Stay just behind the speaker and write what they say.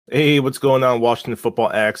Hey, what's going on, Washington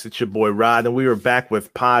Football Addicts? It's your boy Rod, and we are back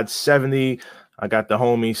with Pod 70. I got the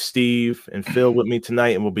homies Steve and Phil with me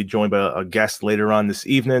tonight, and we'll be joined by a guest later on this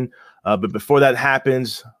evening. But before that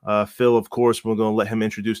happens, Phil, of course, we're going to let him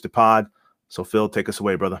introduce the pod. So, Phil, take us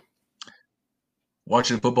away, brother.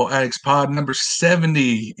 Washington Football Addicts pod number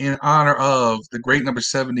 70 in honor of the great number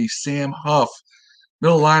 70, Sam Huff,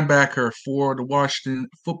 middle linebacker for the Washington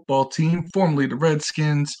football team, formerly the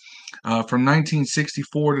Redskins, from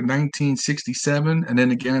 1964 to 1967, and then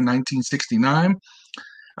again in 1969.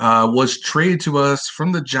 Was traded to us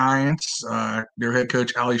from the Giants. Their head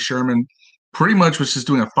coach, Ali Sherman, pretty much was just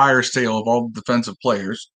doing a fire sale of all the defensive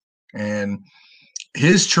players. And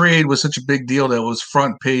his trade was such a big deal that it was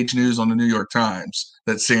front page news on the New York Times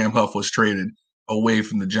that Sam Huff was traded away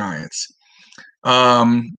from the Giants.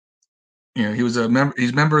 He was he's a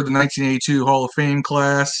member of the 1982 Hall of Fame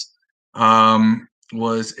class,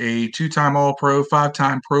 was a two-time All-Pro,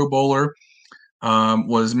 five-time Pro Bowler,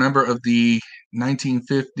 was a member of the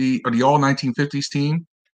 1950 or the All 1950s team.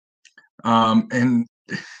 And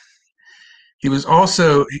he was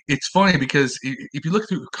also, it's funny because if you look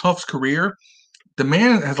through Huff's career, the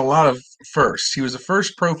man has a lot of firsts. He was the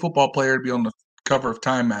first pro football player to be on the cover of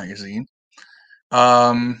Time magazine.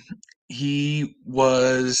 He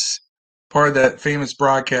was part of that famous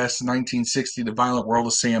broadcast in 1960, The Violent World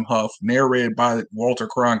of Sam Huff, narrated by Walter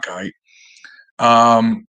Cronkite.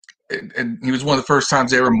 And he was one of the first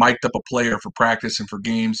times they ever mic'd up a player for practice and for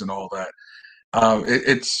games and all that.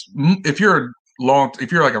 If you're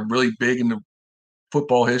like a really big into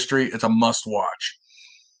football history, it's a must watch.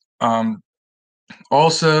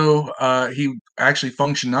 Also, he actually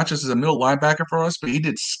functioned not just as a middle linebacker for us, but he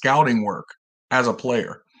did scouting work as a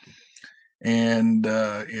player. And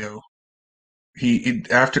he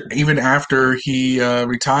after he retired,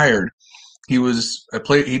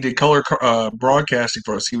 he did color broadcasting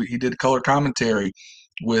for us. He did color commentary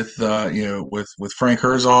with Frank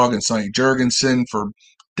Herzog and Sonny Jurgensen for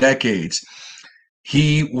decades.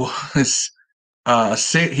 He was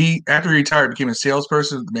after he retired, became a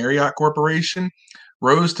salesperson at the Marriott Corporation,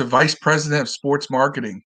 rose to vice president of sports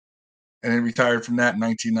marketing, and then retired from that in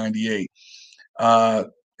 1998.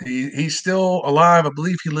 He's still alive. I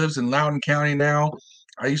believe he lives in Loudoun County now.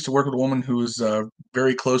 I used to work with a woman who was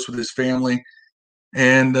very close with his family.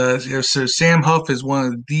 And so Sam Huff is one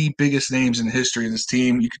of the biggest names in the history of this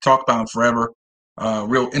team. You could talk about him forever.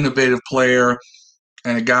 Real innovative player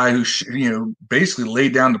and a guy who basically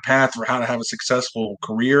laid down the path for how to have a successful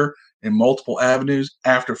career in multiple avenues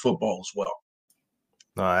after football as well.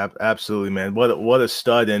 Absolutely, man. What a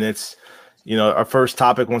stud. And it's, our first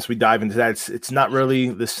topic, once we dive into that, it's not really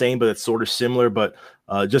the same, but it's sort of similar. But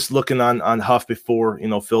just looking on Huff before,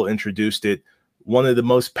 Phil introduced it, one of the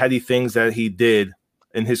most petty things that he did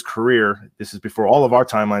in his career, this is before all of our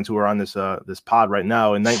timelines who are on this pod right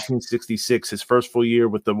now, in 1966, his first full year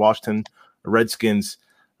with the Washington Redskins,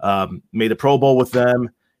 made a Pro Bowl with them,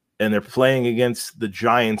 and they're playing against the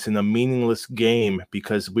Giants in a meaningless game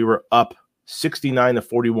because we were up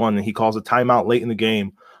 69-41, and he calls a timeout late in the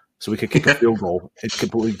game so we could kick a field goal. It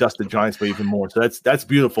completely dusted the Giants by even more. So that's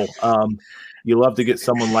beautiful. You love to get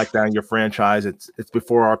someone like that in your franchise. It's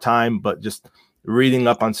before our time, but just reading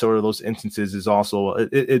up on sort of those instances is also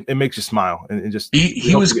it makes you smile. And just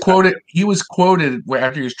he was quoted after he was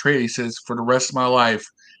traded. He says, "For the rest of my life,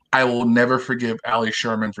 I will never forgive Ali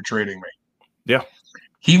Sherman for trading me." Yeah,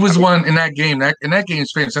 he was one in that game. In that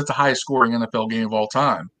game's famous. That's the highest scoring NFL game of all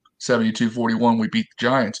time. 72-41. We beat the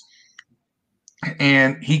Giants.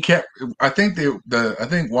 And he kept. I think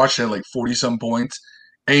Washington had like 40-some points,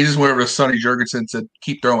 and he just went over to Sonny Jurgensen and said,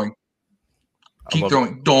 "Keep throwing, keep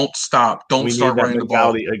throwing. It. Don't stop. Don't start running the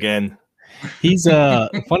ball again." He's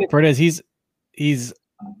the funny part is he's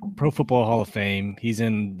Pro Football Hall of Fame. He's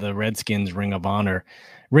in the Redskins Ring of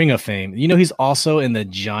Fame. He's also in the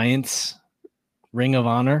Giants Ring of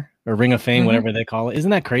Honor or Ring of Fame, whatever they call it. Isn't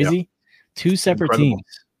that crazy? Yeah. Two separate teams.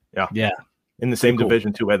 Yeah. In the same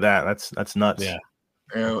division too. At that, that's nuts. Yeah.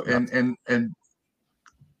 And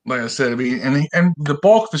like I said, I mean, and the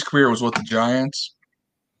bulk of his career was with the Giants,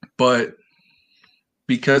 but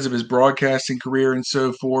because of his broadcasting career and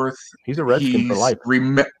so forth, he's a Redskin for life.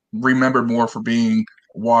 Remembered more for being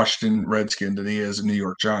a Washington Redskin than he is a New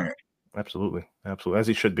York Giant. Absolutely, as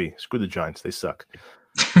he should be. Screw the Giants; they suck.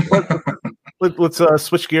 Let's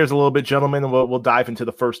switch gears a little bit, gentlemen, and we'll dive into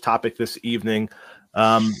the first topic this evening.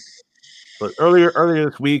 But earlier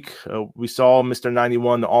this week, we saw Mr.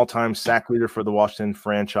 91, the all-time sack leader for the Washington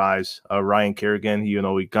franchise, Ryan Kerrigan. He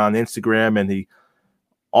got on Instagram and he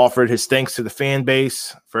offered his thanks to the fan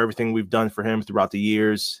base for everything we've done for him throughout the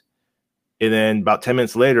years. And then about 10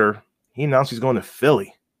 minutes later, he announced he's going to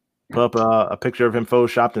Philly. put up a picture of him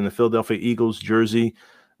photoshopped in the Philadelphia Eagles jersey.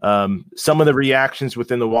 Some of the reactions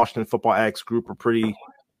within the Washington Football Addicts group were pretty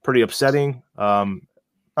upsetting.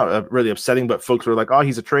 Not really upsetting, but folks were like, "Oh,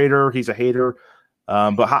 he's a traitor, he's a hater."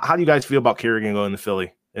 But how do you guys feel about Kerrigan going to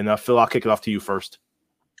Philly? And Phil, I'll kick it off to you first.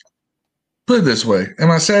 Put it this way: am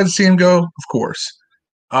I sad to see him go? Of course.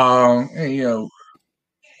 And,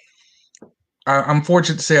 I'm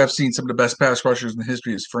fortunate to say I've seen some of the best pass rushers in the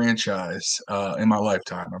history of this franchise in my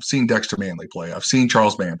lifetime. I've seen Dexter Manley play. I've seen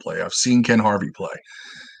Charles Mann play. I've seen Ken Harvey play.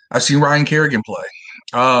 I've seen Ryan Kerrigan play.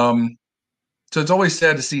 So it's always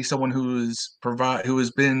sad to see someone who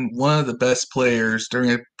has been one of the best players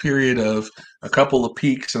during a period of a couple of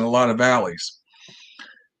peaks and a lot of valleys.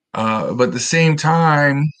 But at the same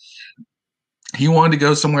time, he wanted to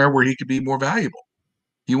go somewhere where he could be more valuable.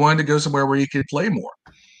 He wanted to go somewhere where he could play more.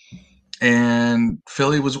 And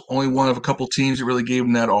Philly was only one of a couple teams that really gave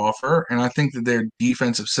him that offer. And I think that their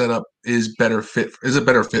defensive setup is a better fit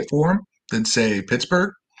for him than, say,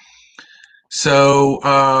 Pittsburgh. So,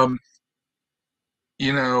 am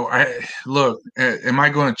I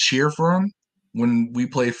going to cheer for him when we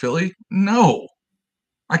play Philly? No,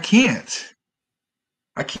 I can't.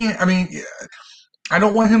 I mean, I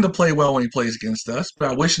don't want him to play well when he plays against us, but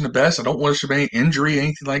I wish him the best. I don't wish him any injury,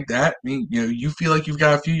 anything like that. I mean, you feel like you've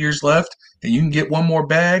got a few years left and you can get one more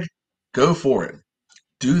bag, go for it.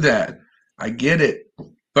 Do that. I get it,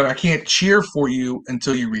 but I can't cheer for you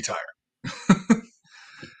until you retire.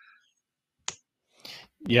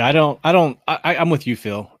 Yeah, I'm with you,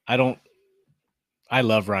 Phil. I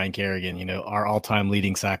love Ryan Kerrigan, our all-time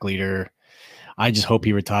leading sack leader. I just hope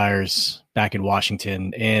he retires back in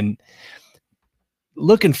Washington. And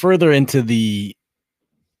looking further into the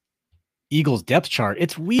Eagles depth chart,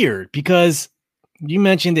 it's weird because you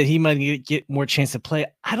mentioned that he might get more chance to play.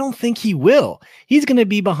 I don't think he will. He's going to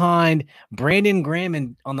be behind Brandon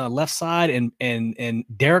Graham on the left side and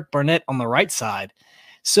Derek Barnett on the right side.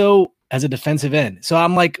 So as a defensive end. So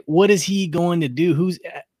I'm like, what is he going to do?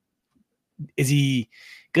 Is he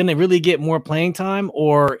going to really get more playing time?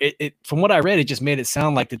 Or from what I read, it just made it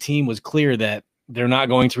sound like the team was clear that they're not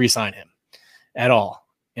going to re-sign him at all.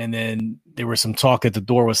 And then there was some talk that the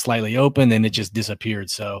door was slightly open and it just disappeared.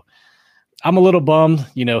 So I'm a little bummed.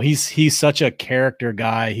 He's such a character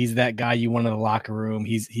guy. He's that guy you want in the locker room.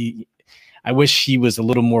 I wish he was a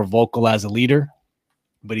little more vocal as a leader,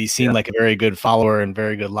 but he seemed like a very good follower and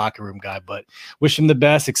very good locker room guy. But wish him the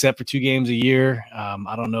best, except for 2 games a year.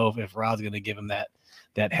 I don't know if Rod's going to give him that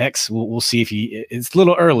hex. We'll see if it's a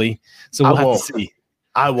little early, so we'll have to see.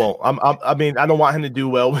 I won't. I mean, I don't want him to do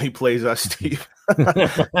well when he plays us, Steve.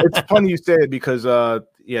 It's funny you say it because,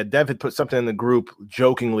 Dev had put something in the group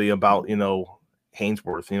jokingly about,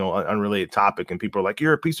 Hainsworth, unrelated topic. And people are like,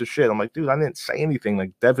 you're a piece of shit. I'm like, dude, I didn't say anything.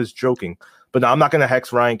 Like, Dev is joking. But no, I'm not going to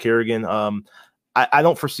hex Ryan Kerrigan. I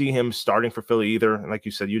don't foresee him starting for Philly either. And like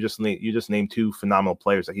you said, you just named 2 phenomenal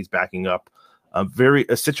players that he's backing up.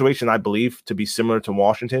 A situation I believe to be similar to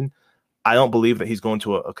Washington. I don't believe that he's going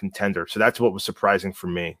to a contender. So that's what was surprising for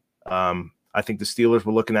me. I think the Steelers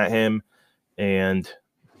were looking at him and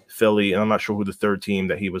Philly, and I'm not sure who the third team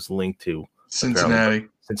that he was linked to.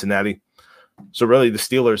 Cincinnati. So really the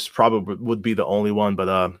Steelers probably would be the only one, but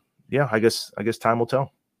I guess time will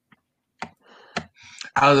tell.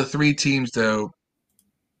 Out of the 3 teams though,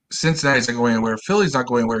 Cincinnati's not going anywhere. Philly's not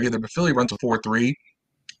going anywhere either, but Philly runs a 4-3.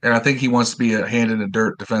 And I think he wants to be a hand in the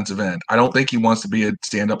dirt defensive end. I don't think he wants to be a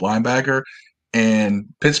stand-up linebacker. And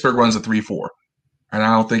Pittsburgh runs a 3-4. And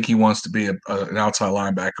I don't think he wants to be an outside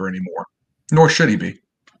linebacker anymore. Nor should he be.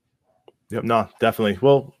 Yep, no, definitely.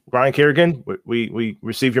 Well, Ryan Kerrigan, we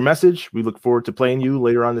received your message. We look forward to playing you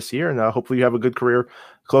later on this year. And hopefully you have a good career,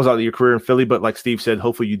 close out your career in Philly. But like Steve said,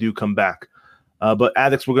 hopefully you do come back. But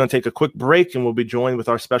Addicts, we're going to take a quick break, and we'll be joined with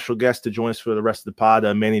our special guest to join us for the rest of the pod,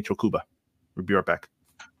 Manny Chokuba. We'll be right back.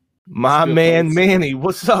 My man, Manny,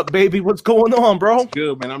 what's up, baby? What's going on, bro? It's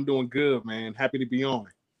good, man. I'm doing good, man. Happy to be on.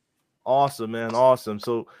 Awesome, man. Awesome.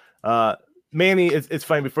 So, Manny, it's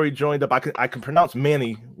funny. Before you joined up, I can pronounce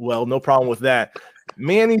Manny well, no problem with that.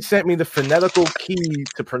 Manny sent me the phonetical key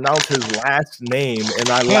to pronounce his last name, and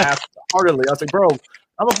I laughed heartily. I was like, bro,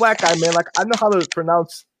 I'm a black guy, man. Like, I know how to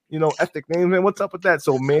pronounce, ethnic names, man. What's up with that?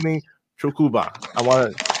 So, Manny Chokuba, I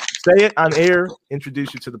want to say it on air,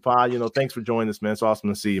 introduce you to the pod. Thanks for joining us, man. It's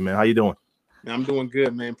awesome to see you, man. How you doing? I'm doing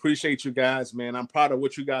good, man. Appreciate you guys, man. I'm proud of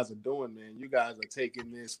what you guys are doing, man. You guys are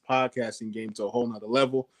taking this podcasting game to a whole nother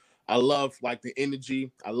level. I love the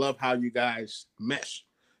energy. I love how you guys mesh.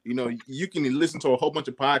 You can listen to a whole bunch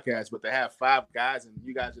of podcasts, but to have 5 guys and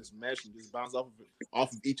you guys just mesh and just bounce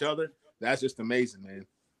off of each other, that's just amazing, man.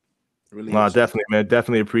 Really No, interesting. definitely, man.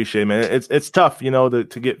 Definitely appreciate it, man. It's tough,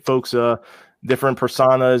 to get folks different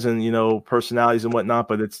personas and personalities and whatnot,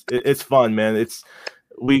 but it's fun, man.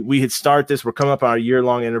 We had started this. We're coming up on our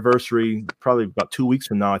year-long anniversary, probably about 2 weeks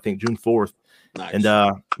from now, I think June 4th. Nice.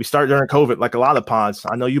 And we started during COVID, like a lot of pods.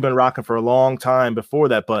 I know you've been rocking for a long time before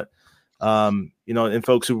that, but and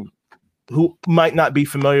folks who might not be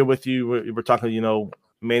familiar with you, we're talking,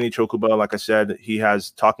 Manny Chokuba. Like I said, he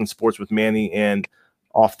has Talking Sports with Manny, and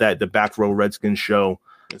off that, the BackRow Redskins Show.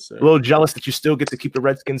 Yes, sir. A little jealous that you still get to keep the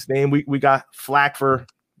Redskins name. We got flack for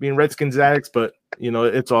being Redskins addicts, but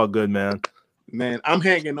it's all good, man. Man, I'm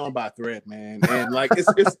hanging on by a thread, man, and like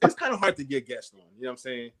it's kind of hard to get guests on. You know what I'm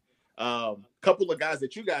saying? Couple of guys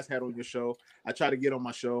that you guys had on your show, I try to get on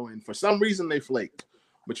my show, and for some reason they flaked.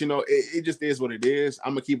 But it just is what it is.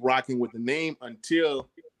 I'm gonna keep rocking with the name until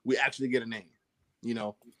we actually get a name.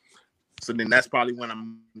 So then that's probably when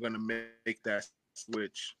I'm gonna make that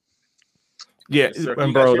switch. Yeah, Sir, and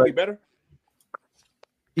you bro, guys hear me better?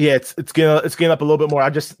 Yeah, it's getting up a little bit more.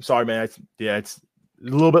 Sorry, man. It's a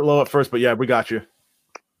little bit low at first, but yeah, we got you.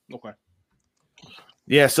 Okay.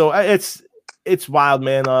 Yeah, so it's wild,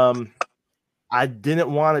 man. I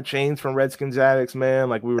didn't want to change from Redskins addicts, man.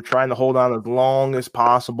 Like, we were trying to hold on as long as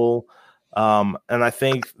possible. And I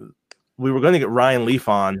think we were going to get Ryan Leaf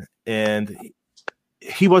on, and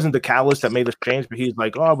he wasn't the catalyst that made us change, but he's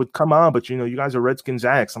like, "Oh, I would come on, but you guys are Redskins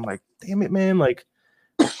addicts." I'm like, "Damn it, man!" Like,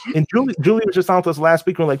 and Julie was just on with us last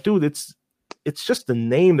week. We're like, "Dude, it's just the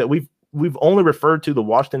name that we've only referred to the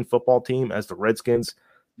Washington football team as the Redskins,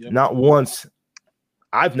 not once."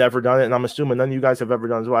 I've never done it, and I'm assuming none of you guys have ever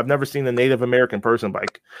done it as well. I've never seen a Native American person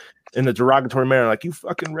like in the derogatory manner, like, "You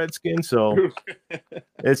fucking Redskin." So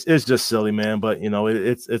it's just silly, man. But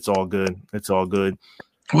it's all good. It's all good.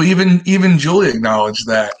 Well, even Julie acknowledged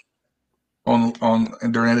that on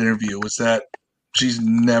during that interview, was that she's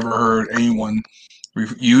never heard anyone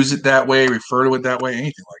use it that way, refer to it that way,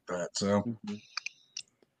 anything like that. So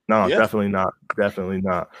no, definitely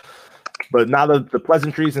not. But now that the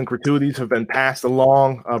pleasantries and gratuities have been passed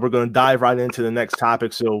along, we're going to dive right into the next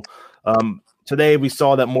topic. So today we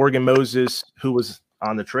saw that Morgan Moses, who was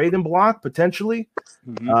on the trading block potentially,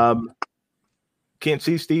 can't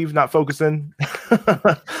see Steve, not focusing.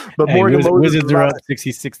 But Morgan Moses, Wizards are up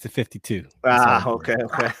 66-52. Okay.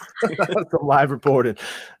 Some live reporting.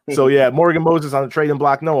 So yeah, Morgan Moses on the trading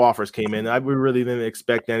block. No offers came in. We really didn't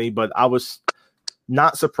expect any, but I was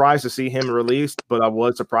not surprised to see him released, but I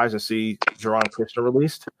was surprised to see Jerron Christian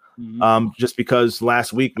released. Just because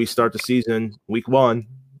last week we start the season, week 1,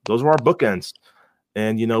 those were our bookends.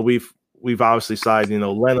 And we've obviously signed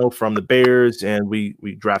Leno from the Bears, and we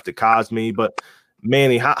drafted Cosme. But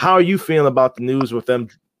Manny, how are you feeling about the news with them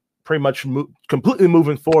pretty much completely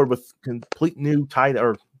moving forward with complete new tight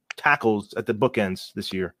or tackles at the bookends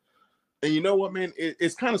this year? And you know what, man?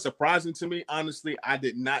 It's kind of surprising to me. Honestly, I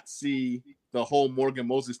did not see the whole Morgan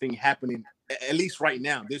Moses thing happening, at least right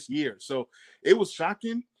now, this year. So it was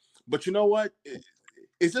shocking. But you know what?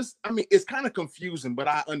 It's just, it's kind of confusing, but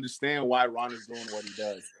I understand why Ron is doing what he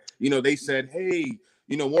does. They said, "Hey,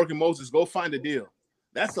 Morgan Moses, go find a deal."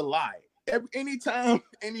 That's a lie. Anytime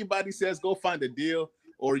anybody says go find a deal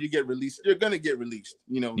or you get released, you're going to get released.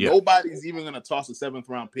 Nobody's even going to toss a 7th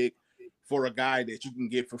round pick for a guy that you can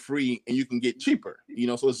get for free and you can get cheaper,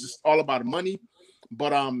 so it's just all about money.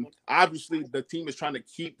 But obviously the team is trying to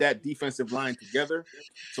keep that defensive line together.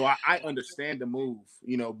 So I understand the move,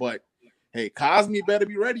 but hey, Cosme better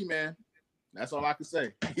be ready, man. That's all I can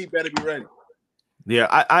say. He better be ready. Yeah,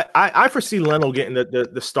 I foresee Leno getting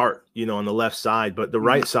the start, on the left side, but the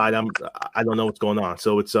right side, I don't know what's going on.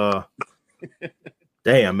 So it's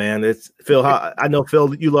damn, man. It's Phil. I know,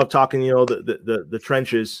 Phil, you love talking, the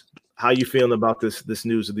trenches. How you feeling about this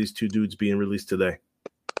news of these two dudes being released today?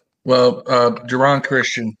 Well, Jerron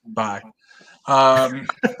Christian, bye.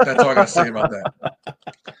 That's all I got to say about that.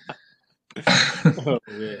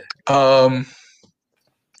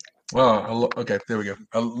 Well, okay, there we go.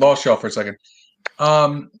 I lost y'all for a second.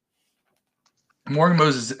 Morgan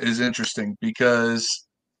Moses is interesting because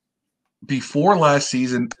before last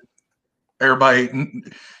season, everybody,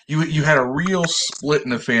 you had a real split in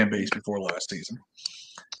the fan base before last season.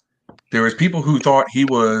 There was people who thought he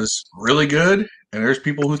was really good, and there's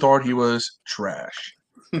people who thought he was trash.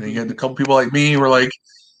 And you had a couple people like me who were like,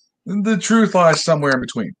 the truth lies somewhere in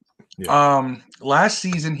between. Yeah. Last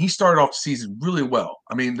season, he started off the season really well.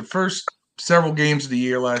 The first several games of the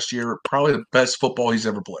year last year were probably the best football he's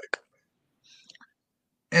ever played.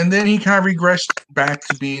 And then he kind of regressed back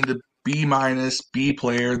to being the B- B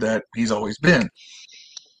player that he's always been.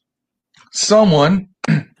 Someone,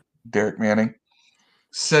 Derek Manning,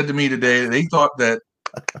 said to me today that they thought that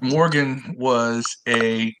Morgan was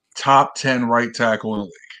a top 10 right tackle in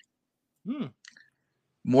the league.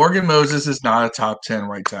 Morgan Moses is not a top 10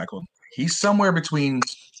 right tackle. He's somewhere between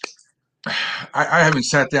 – I haven't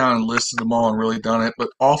sat down and listed them all and really done it, but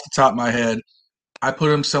off the top of my head, I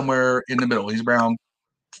put him somewhere in the middle. He's around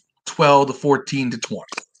 12 to 14 to 20.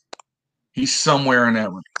 He's somewhere in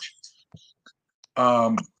that range.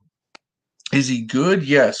 Is he good?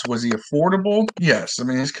 Yes. Was he affordable? Yes. I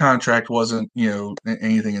mean, his contract wasn't,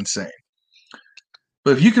 anything insane.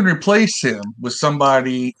 But if you can replace him with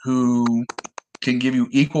somebody who can give you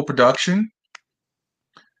equal production,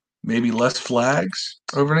 maybe less flags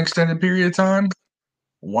over an extended period of time,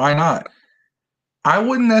 why not? I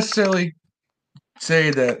wouldn't necessarily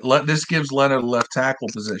say that this gives Leonard a left tackle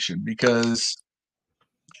position, because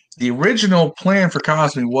the original plan for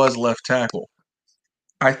Cosme was left tackle.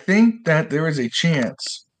 I think that there is a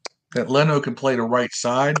chance that Leno can play the right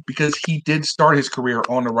side, because he did start his career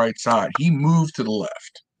on the right side. He moved to the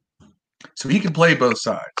left. So he can play both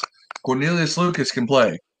sides. Cornelius Lucas can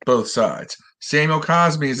play both sides. Samuel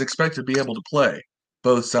Cosme is expected to be able to play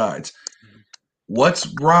both sides.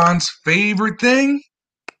 What's Ron's favorite thing?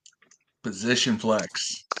 Position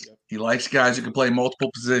flex. He likes guys who can play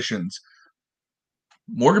multiple positions.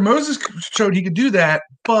 Morgan Moses showed he could do that,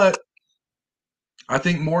 but I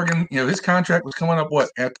think Morgan, his contract was coming up,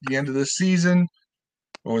 at the end of this season?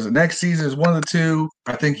 Or was it next season? It was one of the two.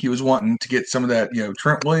 I think he was wanting to get some of that,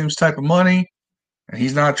 Trent Williams type of money, and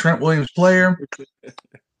he's not a Trent Williams player.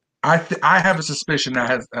 I have a suspicion that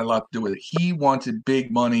has a lot to do with it. He wanted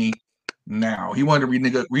big money now. He wanted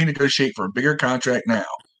to renegotiate for a bigger contract now.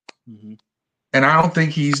 Mm-hmm. And I don't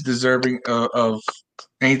think he's deserving of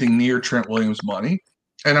anything near Trent Williams' money.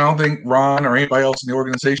 And I don't think Ron or anybody else in the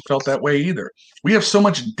organization felt that way either. We have so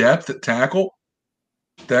much depth at tackle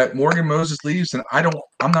that Morgan Moses leaves, and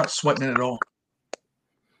I'm not sweating it at all.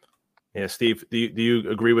 Yeah, Steve, do you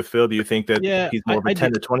agree with Phil? Do you think that he's more of a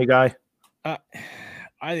 10 to 20 guy? I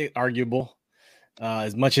think arguable.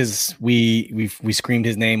 As much as we screamed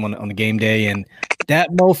his name on the game day, and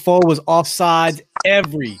that mofo was offsides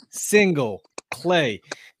every single play.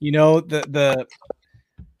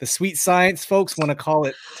 The sweet science folks want to call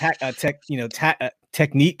it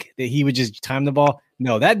technique, that he would just time the ball.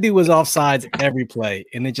 No, that dude was offsides every play,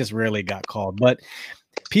 and it just rarely got called. But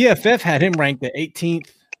PFF had him ranked the 18th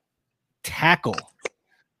tackle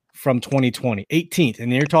from 2020, 18th,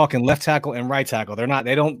 and you're talking left tackle and right tackle.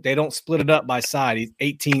 They don't split it up by side. He's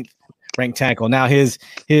 18th ranked tackle. Now his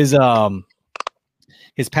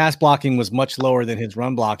pass blocking was much lower than his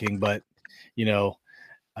run blocking, but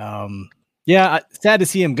sad to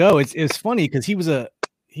see him go. It's funny because he was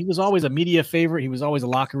always a media favorite. He was always a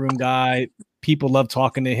locker room guy. People loved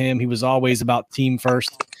talking to him. He was always about team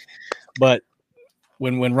first. But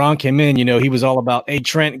when Ron came in, he was all about, hey,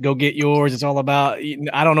 Trent, go get yours. It's all about,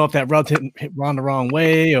 I don't know if that rubbed hit Ron the wrong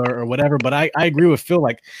way or whatever, but I agree with Phil.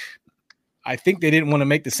 Like, I think they didn't want to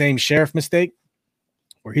make the same Sheriff mistake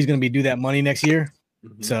where he's going to do that money next year.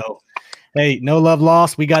 Mm-hmm. So, hey, no love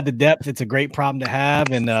lost. We got the depth. It's a great problem to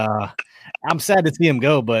have. And I'm sad to see him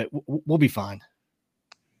go, but we'll be fine.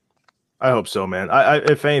 I hope so, man.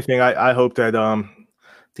 If anything, I hope that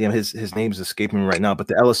damn, his name's escaping me right now, but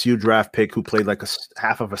the LSU draft pick who played like a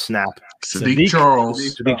half of a snap, Sadiq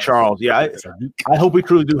Charles. Yeah, I hope we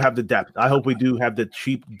truly do have the depth. I hope we do have the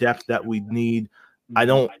cheap depth that we need. I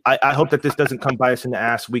hope that this doesn't come by us in the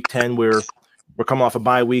ass week 10 where we're coming off a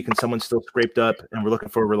bye week and someone's still scraped up and we're looking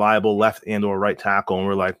for a reliable left and or right tackle, and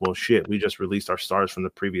we're like, well, shit, we just released our stars from the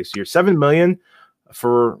previous year. $7 million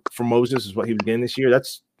for Moses is what he was getting this year.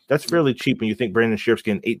 That's fairly cheap when you think Brandon Sheriff's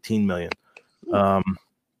getting $18 million.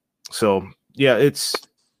 So yeah,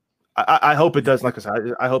 I hope it does. Like I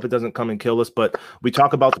said, I hope it doesn't come and kill us. But we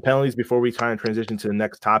talk about the penalties before we try and transition to the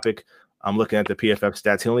next topic. I'm looking at the PFF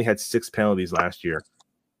stats. He only had 6 penalties last year.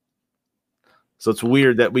 So it's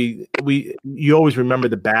weird that you always remember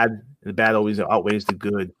the bad. The bad always outweighs the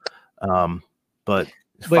good. But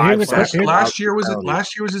last year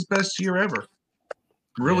was his best year ever. It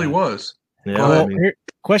really was. Yeah. Well,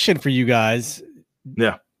 question for you guys.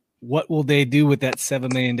 Yeah. What will they do with that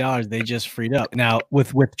 $7 million they just freed up? Now,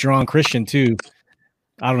 with Jerron Christian, too,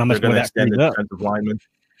 I don't know how much more that frees up. Lineman.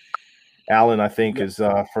 Allen, I think, is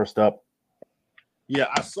first up. Yeah,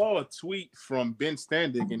 I saw a tweet from Ben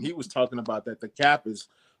Standig, and he was talking about that the cap is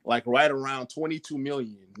like right around 22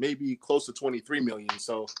 million, maybe close to 23 million.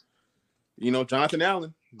 So, Jonathan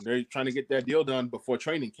Allen, they're trying to get that deal done before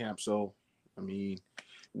training camp. So, I mean,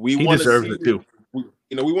 he deserves it too. We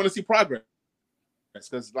want to see progress.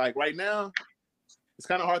 Because like right now, it's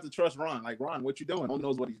kind of hard to trust Ron. Like, Ron, what you doing? No one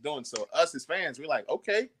knows what he's doing. So us as fans, we're like,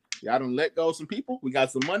 okay, Y'all don't let go of some people. We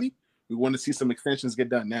got some money. We want to see some extensions get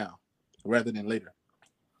done now rather than later.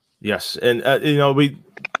 Yes, and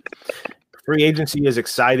free agency is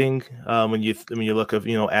exciting when you look at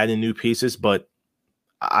adding new pieces, but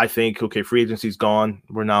I think free agency's gone.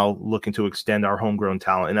 We're now looking to extend our homegrown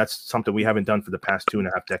talent, and that's something we haven't done for the past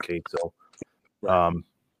 2.5 decades. So,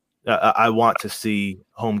 I want to see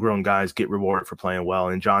homegrown guys get rewarded for playing well.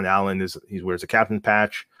 And John Allen he wears a captain's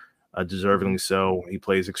patch, deservingly so. He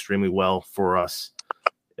plays extremely well for us.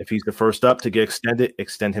 If he's the first up to get extended,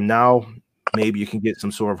 extend him now. Maybe you can get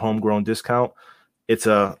some sort of homegrown discount. It's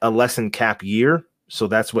a less than cap year, so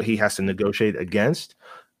that's what he has to negotiate against.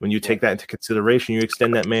 When you take that into consideration, you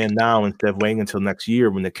extend that man now instead of waiting until next year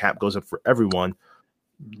when the cap goes up for everyone.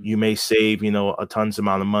 You may save, a tons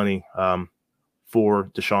amount of money for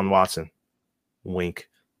Deshaun Watson. Wink.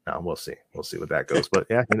 No, we'll see. We'll see what that goes. But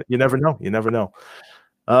yeah, you never know. You never know.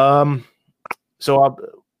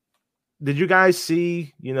 Did you guys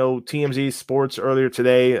see, TMZ Sports earlier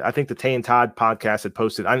today? I think the Tay and Todd podcast had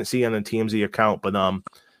posted. I didn't see it on the TMZ account, but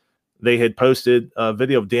they had posted a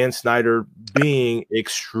video of Dan Snyder being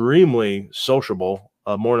extremely sociable,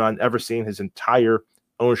 more than I've ever seen his entire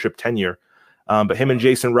ownership tenure. But him and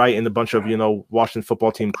Jason Wright and a bunch of, Washington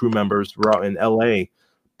football team crew members were out in L.A.,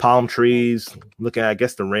 palm trees, looking at, I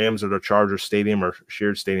guess, the Rams or the Chargers stadium or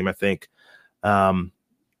shared stadium, I think.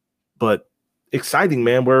 But exciting,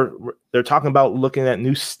 man. They're talking about looking at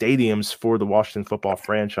new stadiums for the Washington football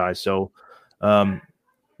franchise. So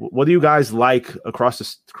what do you guys like across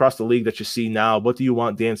the league that you see now? What do you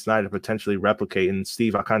want Dan Snyder to potentially replicate? And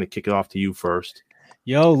Steve, I'll kind of kick it off to you first.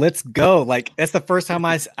 Yo, let's go. Like, that's the first time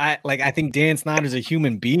I think Dan Snyder's a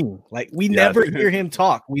human being. Like, we never hear him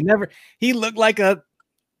talk. He looked like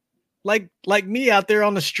like me out there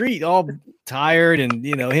on the street, all tired, and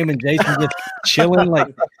him and Jason just chilling.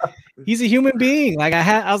 Like, he's a human being. Like,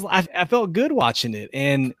 I felt good watching it,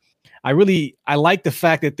 and I like the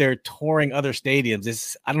fact that they're touring other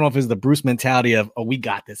stadiums. I don't know if it's the Bruce mentality of, we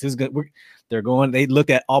got this. This is good. They look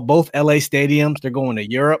at both LA stadiums. They're going to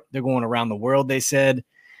Europe. They're going around the world. They said,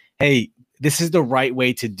 hey, this is the right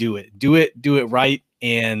way to do it. Do it right.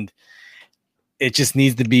 And it just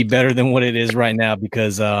needs to be better than what it is right now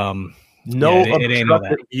because it ain't no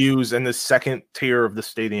views in the second tier of the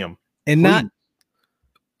stadium. And not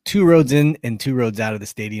 2 roads in and 2 roads out of the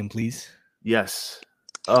stadium, please. Yes.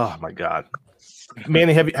 Oh my God,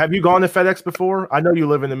 Manny, have you gone to FedEx before? I know you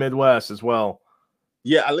live in the Midwest as well.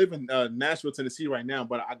 Yeah, I live in Nashville, Tennessee right now,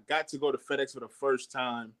 but I got to go to FedEx for the first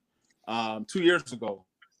time 2 years ago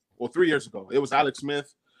or 3 years ago. It was Alex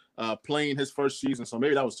Smith playing his first season, so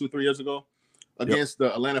maybe that was 2-3 years ago against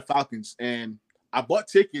the Atlanta Falcons. And I bought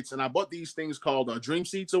tickets, and I bought these things called Dream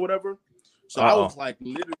Seats or whatever. So I was like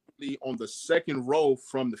literally on the second row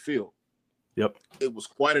from the field. Yep. It was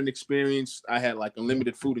quite an experience. I had like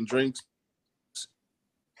unlimited food and drinks.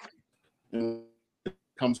 And it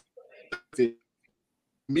comes to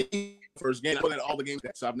me first game. I played all the games,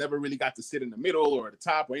 so I've never really got to sit in the middle or at the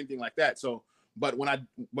top or anything like that. So, but when I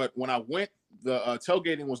went, the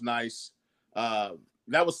tailgating was nice.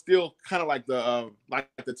 That was still kind of like the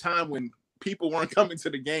time when people weren't coming to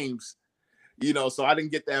the games, so I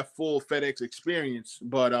didn't get that full FedEx experience.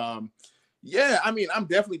 But yeah, I mean, I'm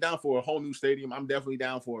definitely down for a whole new stadium. I'm definitely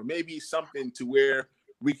down for maybe something to where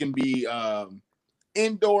we can be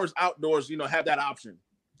indoors, outdoors, have that option.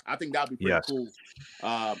 I think that'd be pretty cool.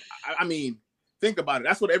 I mean, think about it.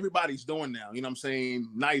 That's what everybody's doing now. You know what I'm saying?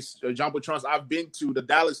 Nice jumbotrons. I've been to the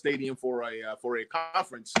Dallas Stadium for a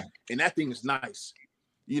conference, and that thing is nice.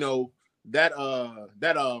 That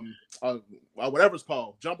whatever it's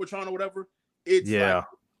called, jumbotron or whatever. It's like,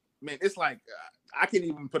 man, it's like I can't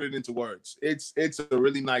even put it into words. It's a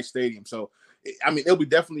really nice stadium. So, I mean, it'll be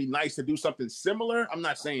definitely nice to do something similar. I'm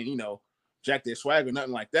not saying, jack their swag or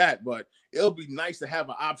nothing like that, but it'll be nice to have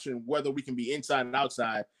an option whether we can be inside and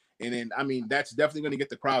outside. And then, I mean, that's definitely going to get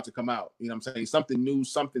the crowd to come out. You know what I'm saying? Something new,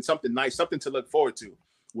 something nice, something to look forward to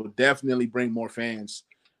will definitely bring more fans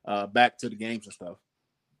back to the games and stuff.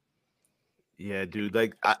 Yeah, dude.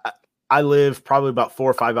 Like, I live probably about 4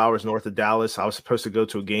 or 5 hours north of Dallas. I was supposed to go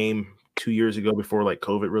to a game 2 years ago before like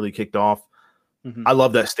COVID really kicked off. Mm-hmm. I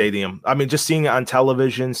love that stadium. I mean, just seeing it on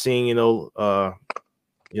television, seeing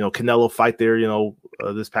Canelo fight there,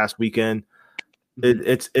 this past weekend.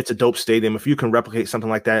 It's a dope stadium. If you can replicate something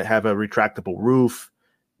like that, have a retractable roof,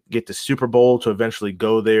 get the Super Bowl to eventually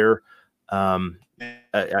go there.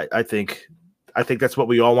 I think that's what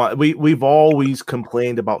we all want. We've always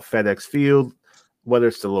complained about FedEx Field, whether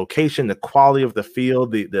it's the location, the quality of the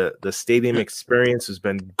field, the stadium experience has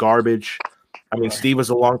been garbage. I mean, Steve was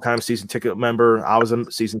a longtime season ticket member. I was a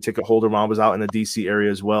season ticket holder when I was out in the DC area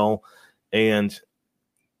as well. And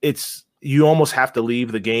you almost have to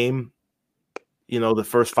leave the game, the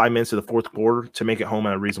first 5 minutes of the fourth quarter to make it home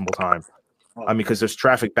at a reasonable time. I mean, because there's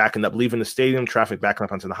traffic backing up, leaving the stadium, traffic backing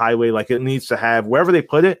up onto the highway. Like, it needs to have, wherever they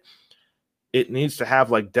put it, it needs to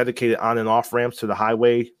have like dedicated on and off ramps to the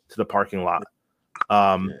highway, to the parking lot.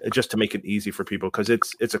 Just to make it easy for people, because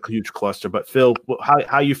it's a huge cluster. But Phil,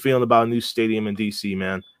 how you feeling about a new stadium in DC,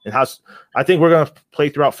 man? And I think we're gonna play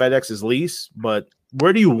throughout FedEx's lease, but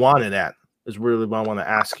where do you want it at? Is really what I want to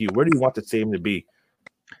ask you. Where do you want the stadium to be?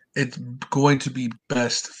 It's going to be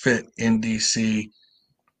best fit in DC.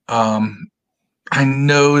 I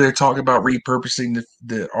know they're talking about repurposing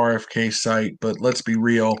the RFK site, but let's be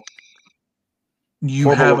real. You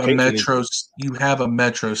have a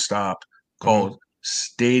metro stop called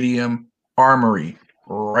Stadium Armory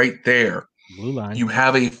right there. Blue line. You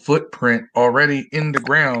have a footprint already in the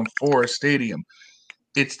ground for a stadium.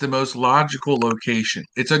 It's the most logical location.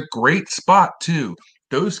 It's a great spot too.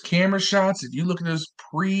 Those camera shots, if you look at those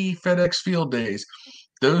pre-FedEx Field days,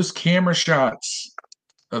 those camera shots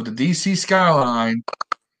of the DC skyline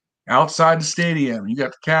outside the stadium, you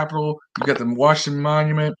got the Capitol, you got the Washington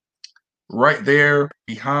Monument right there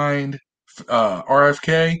behind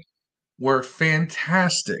RFK, were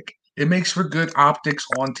fantastic. It makes for good optics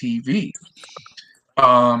on TV.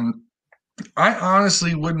 I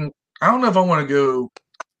honestly wouldn't. I don't know if I want to go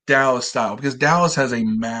Dallas style, because Dallas has a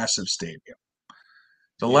massive stadium.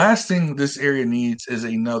 The last thing this area needs is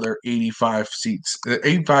another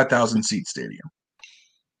 85,000 seat stadium.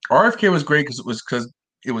 RFK was great because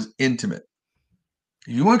it was intimate.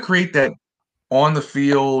 If you want to create that on the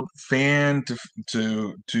field fan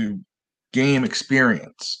to game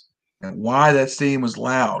experience, and why that stadium was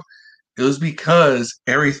loud, it was because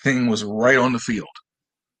everything was right on the field.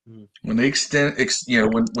 When they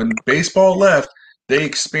when baseball left, they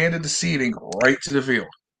expanded the seating right to the field,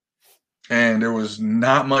 and there was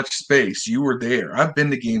not much space. You were there. I've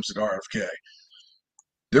been to games at RFK.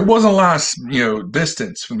 There wasn't a lot of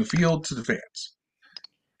distance from the field to the fans,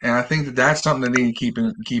 and I think that's something that they need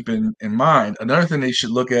to keep in mind. Another thing they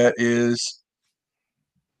should look at is,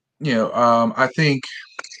 I think,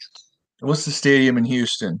 what's the stadium in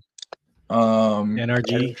Houston?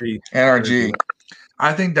 NRG.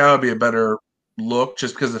 I think that would be a better look,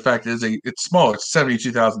 just because the fact is it's small. It's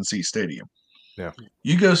 72,000 seat stadium. Yeah.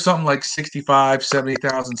 You go something like 65,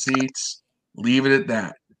 70,000 seats, leave it at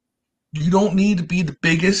that. You don't need to be the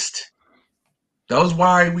biggest. That was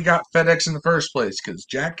why we got FedEx in the first place, because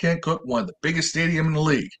Jack Kent Cooke won the biggest stadium in the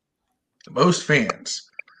league, the most fans.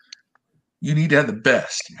 You need to have the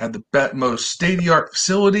best, most state-of-the-art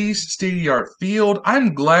facilities, state-of-the-art field.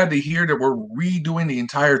 I'm glad to hear that we're redoing the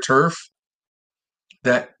entire turf.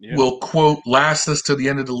 That will, quote, last us to the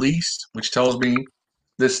end of the lease, which tells me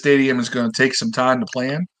this stadium is going to take some time to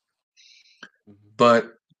plan.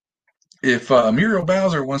 But if Muriel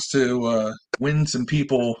Bowser wants to win some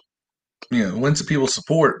people's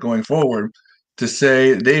support going forward, to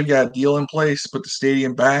say they've got a deal in place, put the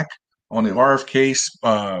stadium back on the RFK's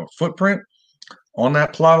footprint on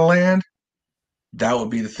that plot of land, that would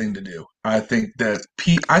be the thing to do. I think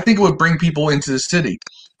it would bring people into the city.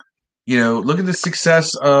 Look at the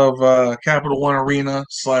success of Capital One Arena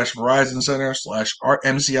 / Verizon Center /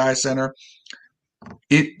 MCI Center,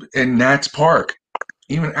 and Nats Park,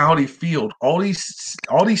 even Audi Field. All these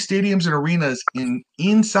stadiums and arenas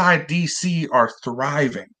inside DC are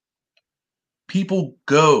thriving. People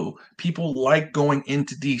like going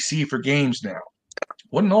into DC for games now.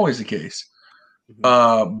 Wasn't always the case,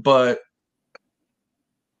 but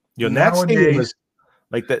Nats Stadium is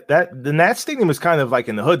like that. The Nats Stadium is kind of like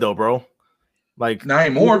in the hood, though, bro. Like, not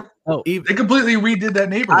anymore. They completely redid that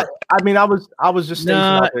neighborhood. I mean, I was just stationed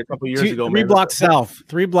out there a couple years ago. Three blocks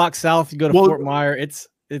south. You go to Fort Myer. It's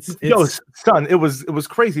son. It was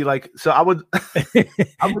crazy. Like, so I would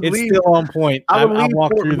it's leave, still on point. I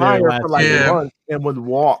walked through there for like a month and would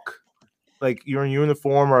walk. Like, you're in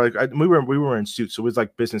uniform, or like we were in suits, so it was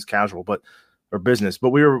like business casual, but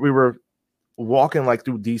we were walking like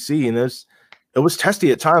through DC, and it was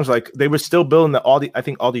testy at times. Like, they were still building the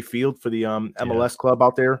Audi Field for the MLS club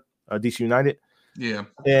out there, DC United. Yeah,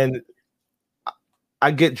 and I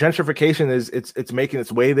get gentrification it's making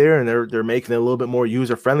its way there, and they're making it a little bit more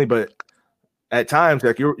user friendly, but at times,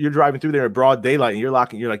 like, you're driving through there in broad daylight, and you're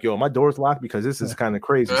like, yo, my door's locked because this is kind of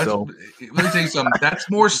crazy. So let me tell you something. That's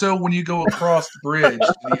more so when you go across the bridge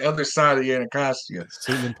to the other side of the Anacostia.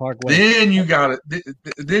 Suitland Parkway. Then you got it.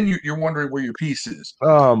 Then you're wondering where your piece is.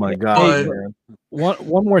 Oh my god! Man.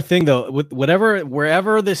 One more thing though, with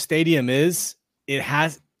wherever the stadium is, it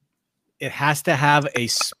has it has to have a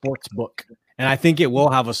sports book, and I think it will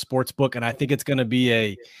have a sports book, and I think it's going to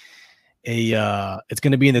be it's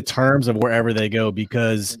going to be in the terms of wherever they go,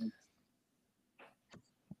 because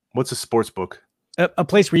what's a sports book? A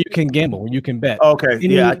place where you can gamble, where you can bet. Okay, I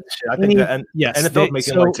think that, and yes, NFL's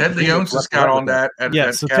making like Ted Leon's just got on that.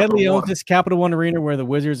 So Ted Leon's Capital One Arena, where the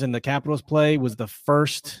Wizards and the Capitals play, was the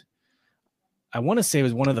first. I want to say it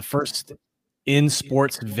was one of the first in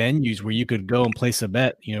sports venues where you could go and place a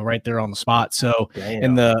bet, right there on the spot. So,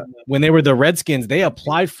 when they were the Redskins, they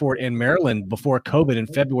applied for it in Maryland before COVID in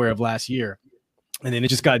February of last year, and then it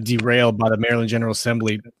just got derailed by the Maryland General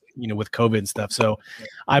Assembly, with COVID and stuff. So,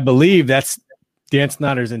 I believe that's Dan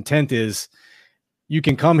Snyder's intent is you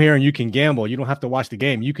can come here and you can gamble. You don't have to watch the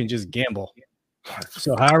game. You can just gamble.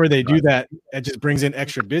 So however they do that, it just brings in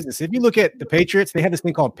extra business. If you look at the Patriots, they have this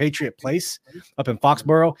thing called Patriot Place up in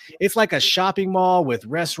Foxborough. It's like a shopping mall with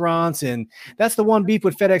restaurants, and that's the one beef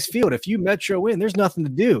with FedEx Field. If you Metro in, there's nothing to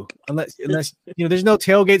do unless there's no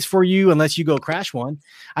tailgates for you unless you go crash one.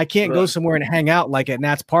 I can't go somewhere and hang out like at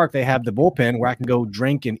Nats Park. They have the bullpen where I can go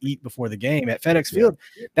drink and eat before the game. At FedEx Field,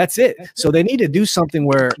 that's it. So they need to do something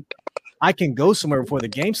where I can go somewhere before the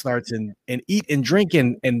game starts and eat and drink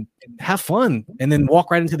and have fun and then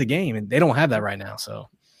walk right into the game. And they don't have that right now. So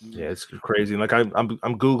yeah, it's crazy. Like I'm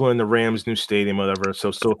Googling the Rams' new stadium, whatever.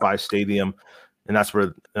 So SoFi Stadium, and that's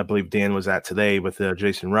where I believe Dan was at today with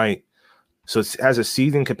Jason Wright. So it has a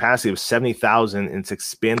seating capacity of 70,000 and it's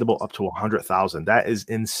expandable up to 100,000. That is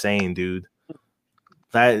insane, dude.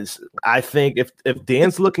 That is, I think if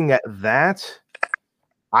Dan's looking at that,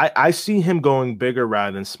 I see him going bigger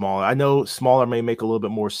rather than smaller. I know smaller may make a little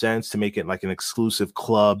bit more sense to make it like an exclusive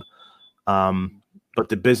club. But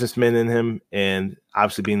the businessman in him, and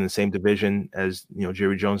obviously being in the same division as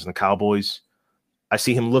Jerry Jones and the Cowboys, I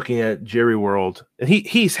see him looking at Jerry World, and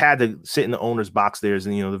he's had to sit in the owner's box there as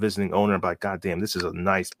the visiting owner and be like, God damn, this is a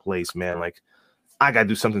nice place, man. Like I gotta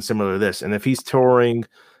do something similar to this. And if he's touring,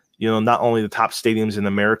 not only the top stadiums in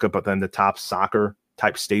America, but then the top soccer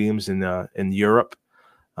type stadiums in Europe.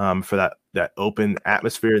 For that open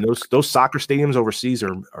atmosphere, and those soccer stadiums overseas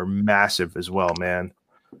are massive as well, man.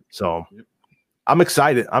 So I'm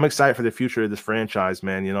excited. I'm excited for the future of this franchise,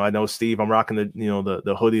 man. I know Steve. I'm rocking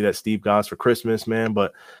the hoodie that Steve got us for Christmas, man.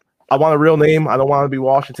 But I want a real name. I don't want to be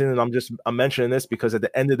Washington, and I'm mentioning this because at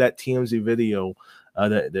the end of that TMZ video,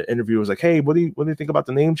 the interviewer was like, "Hey, what do you think about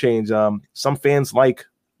the name change?" Some fans like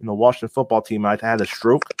Washington football team. I had a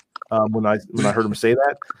stroke when I heard him say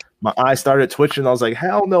that. My eyes started twitching. I was like,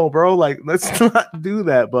 hell no, bro. Like, let's not do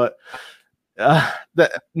that. But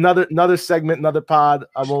another segment, another pod.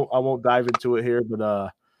 I won't dive into it here.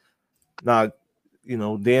 But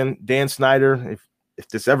Dan Snyder, if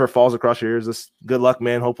this ever falls across your ears, just good luck,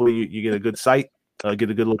 man. Hopefully you get a good site,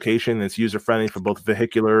 get a good location. It's user friendly for both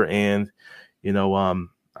vehicular and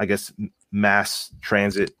I guess mass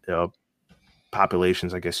transit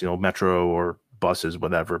populations. I guess metro or buses,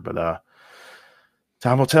 whatever. But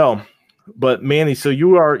time will tell. But Manny, so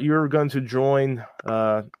you're going to join,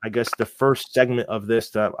 I guess, the first segment of this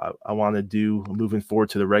that I want to do moving forward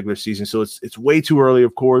to the regular season. So it's way too early,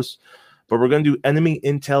 of course, but we're going to do enemy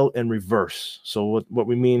intel in reverse. So what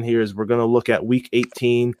we mean here is we're going to look at Week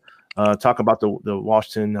 18, talk about the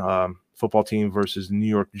Washington football team versus the New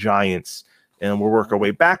York Giants, and we'll work our way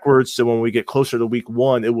backwards. So when we get closer to Week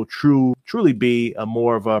 1, it will truly be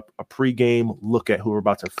more of a pregame look at who we're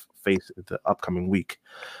about to face the upcoming week.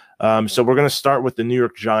 So we're going to start with the New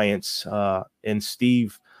York Giants. And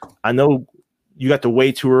Steve, I know you got the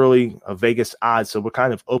way too early Vegas odds, so we're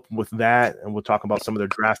kind of open with that, and we'll talk about some of their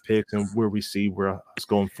draft picks and where we see where it's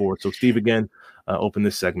going forward. So Steve, again, open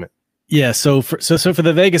this segment. Yeah. So for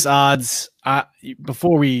the Vegas odds,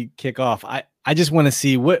 before we kick off, I just want to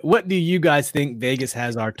see what do you guys think Vegas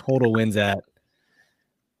has our total wins at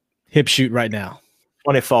hip shoot right now?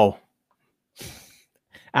 24.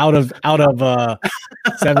 Out of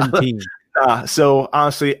 17. So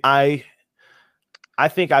honestly, I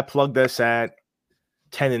think I plugged us at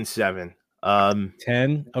 10-7.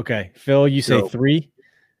 10. Okay. Phil, you say 3.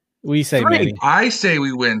 What do you say, Manny? I say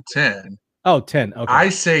we win 10. Oh, 10. Okay. I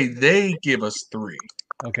say they give us 3.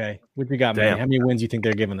 Okay. What you got, Manny? How many wins do you think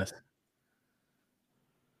they're giving us?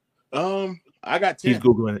 I got 10. He's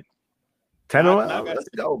Googling it. 10. Let's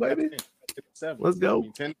go, baby. 7. Let's go.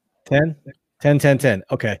 10. 10.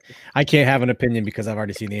 Okay. I can't have an opinion because I've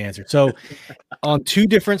already seen the answer. So on 2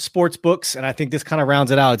 different sports books, and I think this kind of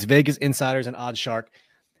rounds it out, it's Vegas Insiders and OddsShark.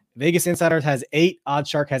 Vegas Insiders has 8,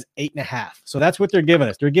 OddsShark has 8.5. So that's what they're giving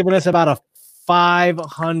us. They're giving us about a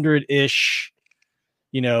 500-ish,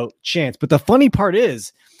 chance. But the funny part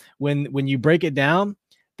is when you break it down,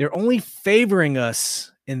 they're only favoring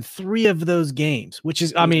us in 3 of those games, which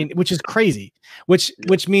is crazy.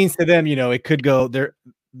 Which means to them, it could go there.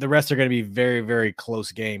 The rest are going to be very, very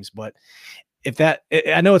close games. But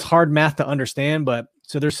I know it's hard math to understand, but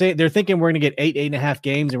so they're thinking we're going to get 8.5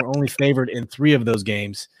 games, and we're only favored in 3 of those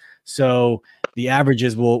games. So the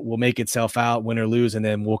averages will make itself out, win or lose, and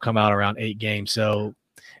then we'll come out around 8 games. So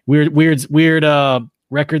weird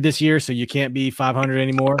record this year. So you can't be 500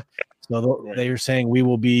 anymore. So they're saying we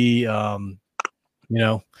will be, 1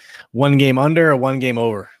 game under or 1 game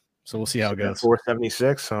over. So we'll see how it goes.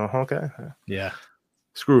 476. So okay. Yeah.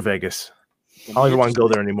 Screw Vegas. I don't even want to go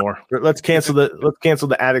there anymore. Let's cancel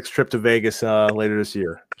the Addicts trip to Vegas later this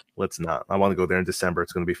year. Let's not. I want to go there in December.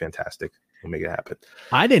 It's going to be fantastic. We'll make it happen.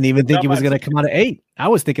 I didn't even think it was going to come out at 8. I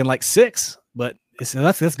was thinking like 6, but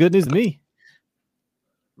that's good news to me.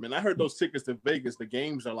 Man, I heard those tickets to Vegas. The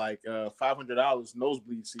games are like $500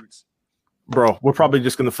 nosebleed seats. Bro, we're probably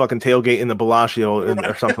just going to fucking tailgate in the Bellagio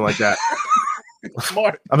or something like that.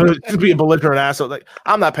 Smart. I'm going to be a belligerent asshole. Like,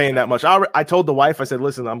 I'm not paying that much. I told the wife, I said,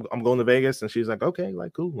 listen, I'm going to Vegas. And she's like, okay,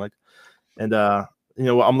 like, cool. Like, and,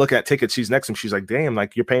 I'm looking at tickets. She's next to me. She's like, damn,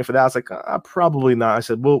 like, you're paying for that? I was like, probably not. I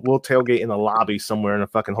said, we'll tailgate in the lobby somewhere in a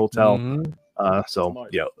fucking hotel. Mm-hmm.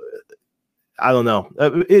 Smart. I don't know.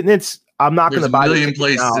 I'm not going to buy a million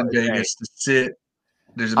places in Vegas to sit.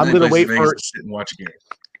 I'm going to wait for to sit and watch a game.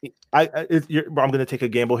 I'm going to take a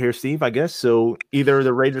gamble here, Steve, I guess. So either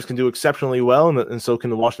the Raiders can do exceptionally well, and so can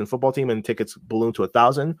the Washington football team, and tickets balloon to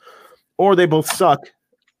 1,000, or they both suck.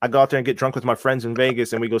 I go out there and get drunk with my friends in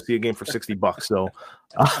Vegas, and we go see a game for $60. So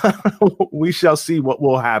we shall see what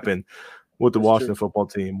will happen with the Washington football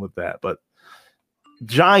team with that. But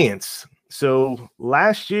Giants. So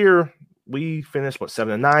last year we finished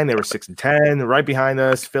 7-9. They were 6-10, right behind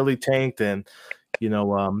us. Philly tanked, and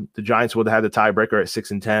the Giants would have had the tiebreaker at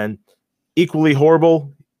 6-10. Equally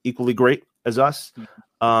horrible, equally great as us.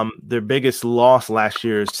 Their biggest loss last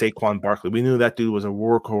year is Saquon Barkley. We knew that dude was a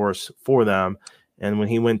workhorse for them. And when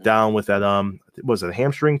he went down with that, was it a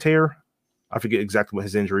hamstring tear? I forget exactly what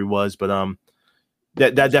his injury was, but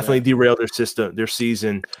that definitely derailed their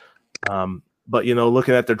season. But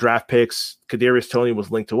looking at their draft picks, Kadarius Toney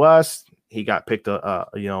was linked to us. He got picked,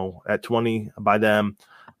 at 20 by them.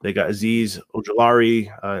 They got Azeez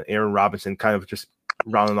Ojulari, Aaron Robinson, kind of just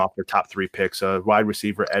rounding off their top 3 picks, wide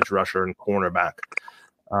receiver, edge rusher, and cornerback.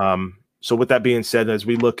 So with that being said, as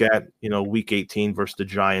we look at, week 18 versus the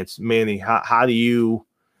Giants, Manny, how do you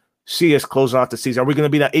see us closing out the season? Are we going to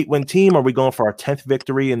be that 8-win team? Are we going for our 10th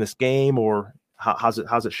victory in this game, or how's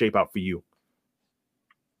it shape out for you?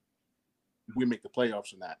 We make the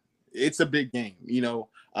playoffs or not. It's a big game.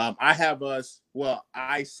 I have us. Well,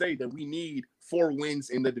 I say that we need 4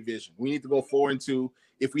 wins in the division. We need to go 4-2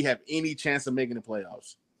 if we have any chance of making the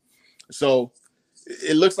playoffs. So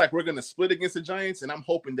it looks like we're going to split against the Giants, and I'm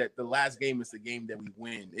hoping that the last game is the game that we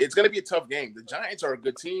win. It's going to be a tough game. The Giants are a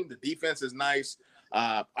good team. The defense is nice.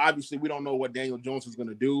 Obviously, we don't know what Daniel Jones is going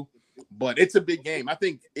to do, but it's a big game. I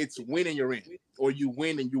think it's win and you're in, or you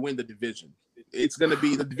win and you win the division. The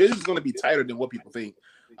division is going to be tighter than what people think.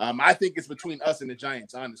 I think it's between us and the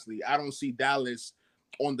Giants, honestly. I don't see Dallas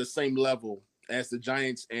on the same level as the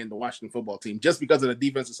Giants and the Washington football team, just because of the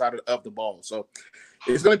defensive side of the ball. So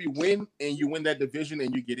it's going to be win, and you win that division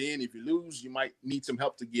and you get in. If you lose, you might need some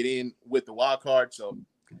help to get in with the wild card. So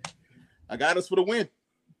I got us for the win,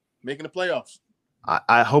 making the playoffs.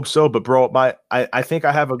 I hope so, but bro, I think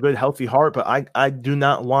I have a good, healthy heart, but I do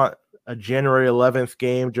not want a January 11th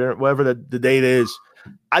game, whatever the date is.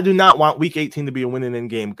 I do not want week 18 to be a winning in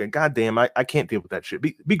game. God damn, I can't deal with that shit.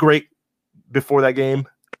 Be great before that game,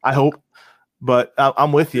 I hope. But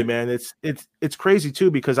I'm with you, man. It's crazy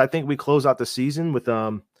too, because I think we close out the season with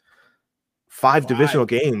 5 divisional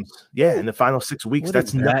games. Yeah, in the final 6 weeks. What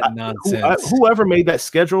That's not nonsense. Whoever made that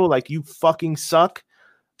schedule, like, you fucking suck.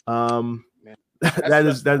 That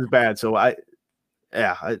is bad. So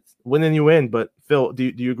win and you win. But Phil,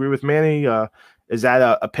 do you agree with Manny? Is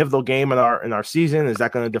that a pivotal game in our season? Is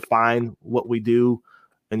that going to define what we do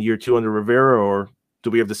in year 2 under Rivera, or do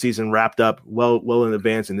we have the season wrapped up well in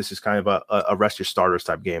advance, and this is kind of a rest your starters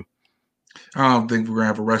type game? I don't think we're going to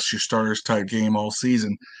have a rest your starters type game all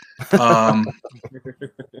season. I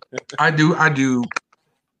do.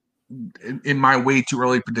 In my way too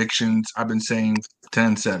early predictions, I've been saying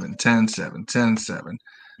 10-7, 10-7, 10-7.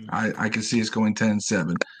 I can see us going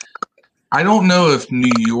 10-7. I don't know if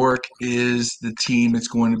New York is the team that's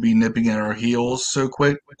going to be nipping at our heels so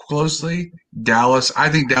closely. Dallas, I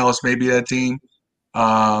think Dallas may be that team.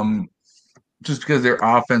 Just because their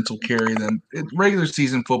offense will carry them. Regular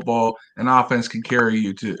season football, an offense can carry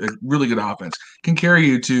you to a really good offense can carry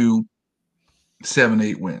you to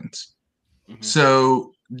 7-8 wins. Mhm.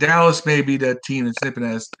 So Dallas may be that team that's nipping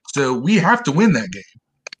at us. So we have to win that game,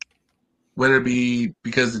 whether it be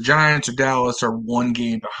because the Giants or Dallas are one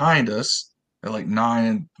game behind us at like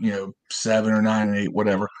 7 or 9-8,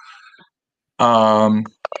 whatever.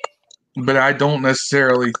 But I don't know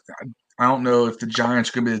if the Giants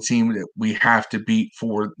are going to be the team that we have to beat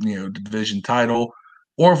for the division title,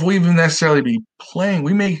 or if we even necessarily be playing.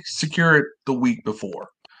 We may secure it the week before.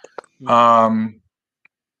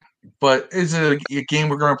 But is it a game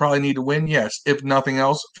we're going to probably need to win? Yes, if nothing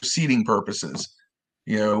else, for seeding purposes.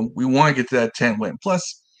 We want to get to that 10 win.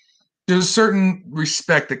 Plus, there's a certain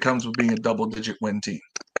respect that comes with being a double-digit win team,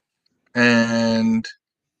 and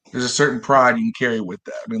there's a certain pride you can carry with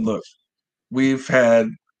that. I mean, look, we've had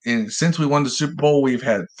since we won the Super Bowl, we've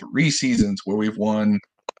had 3 seasons where we've won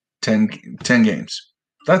 10 games.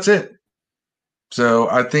 That's it. So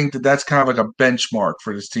I think that's kind of like a benchmark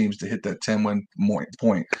for these teams to hit that 10-win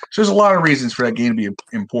point. So there's a lot of reasons for that game to be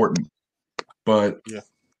important. But yeah.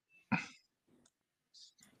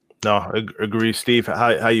 No, agree, Steve.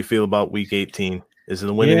 How you feel about Week 18? Is it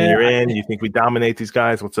a win and you're in? You think we dominate these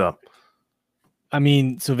guys? What's up? I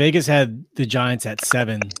mean, so Vegas had the Giants at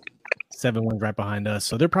 7 wins right behind us.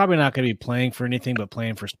 So they're probably not going to be playing for anything but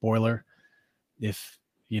playing for spoiler, if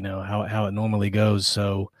how it normally goes.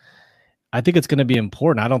 So I think it's going to be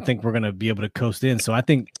important. I don't think we're going to be able to coast in. So I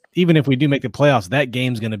think even if we do make the playoffs, that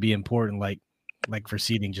game's going to be important, like for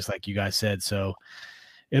seeding, just like you guys said. So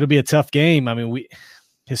it'll be a tough game. I mean,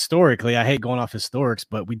 historically, I hate going off historics,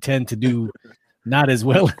 but we tend to do not as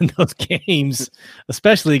well in those games,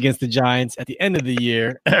 especially against the Giants at the end of the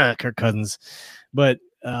year, Kirk Cousins. But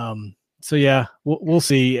so yeah, we'll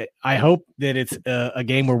see. I hope that it's a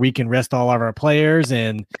game where we can rest all of our players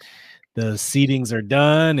and the seedings are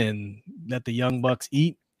done and let the young bucks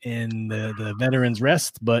eat and the veterans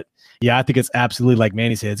rest. But yeah, I think it's absolutely, like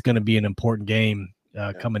Manny said, it's going to be an important game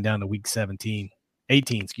coming down to week 18,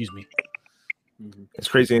 excuse me. It's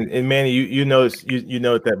crazy. And Manny, you know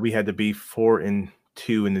that we had to be 4-2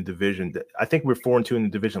 in the division. I think we were 4-2 in the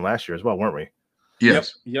division last year as well, weren't we?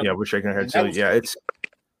 Yes. Yep. Yeah, we're shaking our heads. So yeah,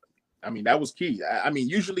 that was key. I mean,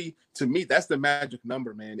 usually to me, that's the magic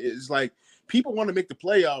number, man. It's like people want to make the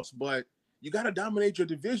playoffs, but you got to dominate your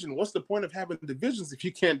division. What's the point of having divisions if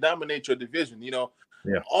you can't dominate your division?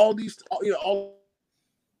 All these,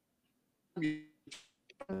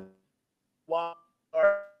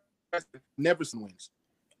 never some wins.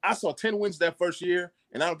 I saw 10 wins that first year,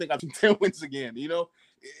 and I don't think I've seen 10 wins again.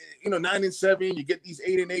 9-7, you get these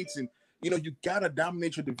 8-8s, and you gotta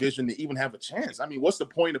dominate your division to even have a chance. I mean, what's the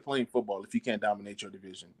point of playing football if you can't dominate your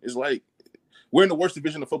division? It's like we're in the worst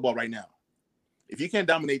division of football right now. If you can't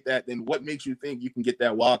dominate that, then what makes you think you can get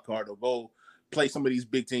that wild card or go play some of these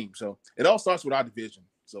big teams? So it all starts with our division.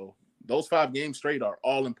 So those 5 games straight are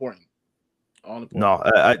all important. All important. No,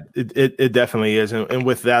 it definitely is. And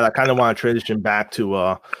with that, I kind of want to transition back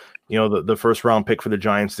to the first round pick for the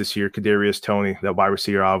Giants this year, Kadarius Toney, that wide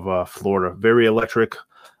receiver out of Florida. Very electric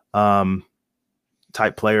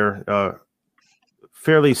type player,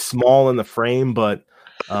 fairly small in the frame, but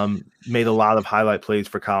made a lot of highlight plays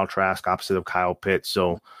for Kyle Trask, opposite of Kyle Pitts.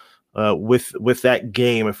 So with that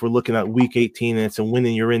game, if we're looking at week 18 and it's a win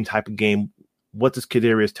and you're in type of game, what does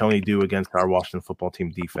Kadarius Toney do against our Washington football team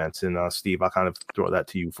defense? And Steve, I'll kind of throw that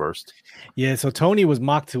to you first. Yeah, so Toney was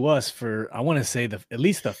mocked to us for, I want to say, at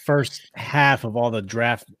least the first half of all the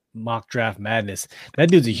mock draft madness. That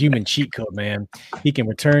dude's a human cheat code, man. He can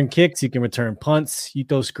return kicks. He can return punts. You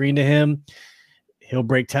throw screen to him, he'll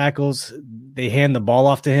break tackles. They hand the ball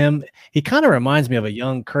off to him. He kind of reminds me of a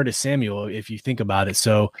young Curtis Samuel, if you think about it.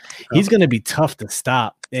 So he's going to be tough to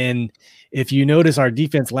stop. And if you notice our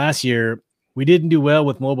defense last year, we didn't do well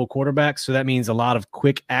with mobile quarterbacks. So that means a lot of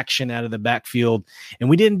quick action out of the backfield. And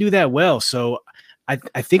we didn't do that well. So I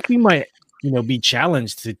think we might, be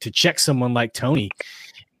challenged to check someone like Toney.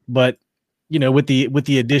 But, with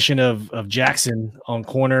the addition of Jackson on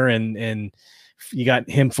corner and you got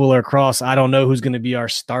him Fuller across, I don't know who's going to be our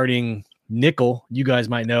starting nickel. You guys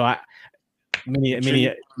might know.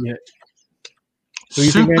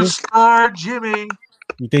 Superstar Jimmy.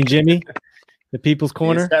 You think Jimmy? The People's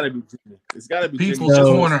Corner? It's got to be People's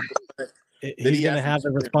Corner. He's going to have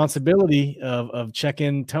the responsibility of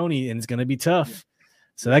checking Toney, and it's going to be tough.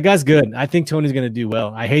 So that guy's good. I think Toney's going to do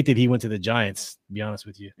well. I hate that he went to the Giants, to be honest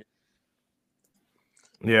with you.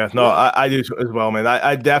 Yeah, no, I do as well, man.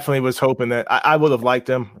 I definitely was hoping that I would have liked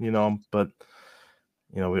him, but,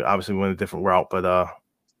 we obviously went a different route. But,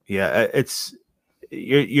 yeah, it's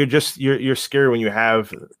you're scared when you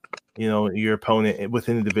have – your opponent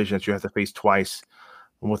within the division that you have to face twice.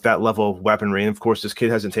 with that level of weaponry. And of course, this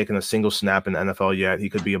kid hasn't taken a single snap in the NFL yet. He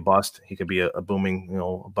could be a bust. He could be a booming,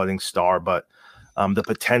 a budding star. But the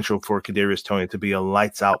potential for Kadarius Toney to be a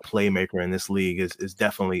lights out playmaker in this league is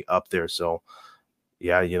definitely up there. So,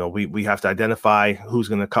 yeah, we have to identify who's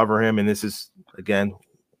going to cover him. And this is, again,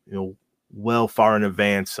 well far in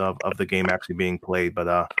advance of the game actually being played.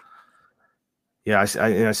 But yeah,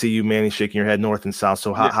 I see you, Manny, shaking your head north and south.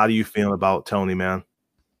 So how do you feel about Toney, man?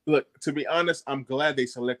 Look, to be honest, I'm glad they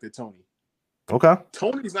selected Toney. Okay.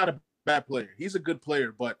 Tony's not a bad player. He's a good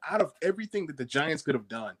player, but out of everything that the Giants could have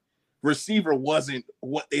done, receiver wasn't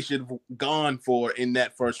what they should have gone for in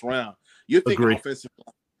that first round. You're thinking offensive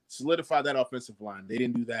line, solidify that offensive line. They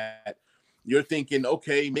didn't do that. You're thinking,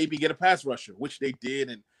 okay, maybe get a pass rusher, which they did,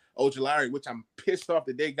 and Ojulari, which I'm pissed off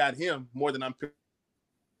that they got him more than I'm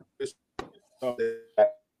pissed off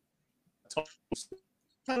that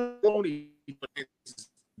Tony.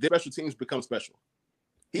 Their special teams become special.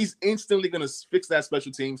 He's instantly going to fix that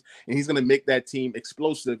special teams, and he's going to make that team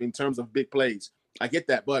explosive in terms of big plays. I get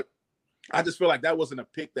that, but I just feel like that wasn't a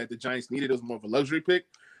pick that the Giants needed. It was more of a luxury pick.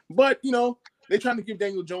 But, they're trying to give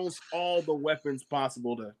Daniel Jones all the weapons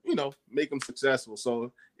possible to, make him successful.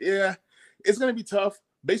 So, yeah, it's going to be tough.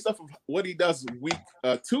 Based off of what he does week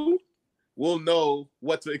 2, we'll know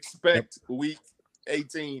what to expect week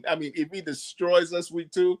 18. I mean, if he destroys us week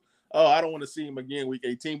 2, I don't want to see him again week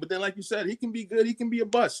 18. But then, like you said, he can be good. He can be a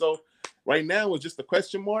bust. So right now it's just a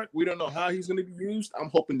question mark. We don't know how he's going to be used. I'm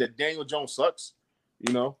hoping that Daniel Jones sucks,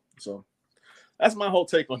 So that's my whole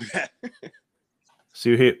take on that.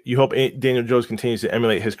 So you hope Daniel Jones continues to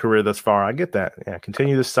emulate his career thus far. I get that. Yeah,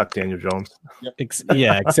 continue to suck, Daniel Jones. Yep.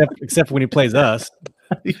 Except when he plays us.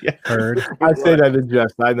 Yeah. Heard. I say that in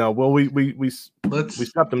jest. I know. Well, we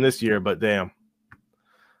stopped him this year, but damn.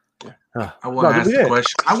 I want to ask the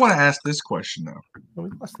question. I want to ask this question though.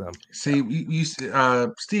 See,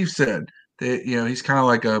 Steve said that he's kind of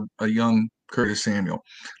like a young Curtis Samuel.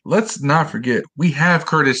 Let's not forget we have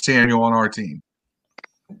Curtis Samuel on our team.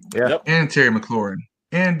 Yeah, and Terry McLaurin,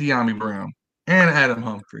 and De'Ami Brown, and Adam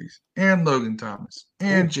Humphries, and Logan Thomas,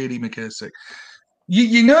 and J.D. McKissick.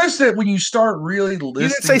 You notice that when you start really listing, you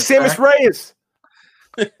didn't say Sammis Reyes.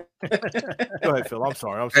 Go ahead, Phil. I'm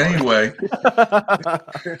sorry. Anyway,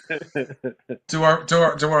 to our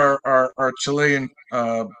Chilean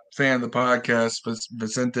fan of the podcast,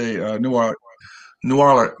 Vicente Nual,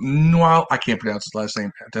 I can't pronounce his last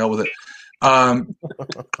name. To hell with it.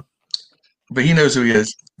 But he knows who he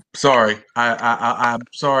is. Sorry, I'm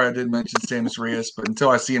sorry I didn't mention Sammis Reyes, but until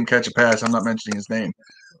I see him catch a pass, I'm not mentioning his name.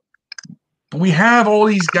 But we have all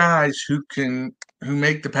these guys who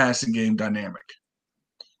make the passing game dynamic.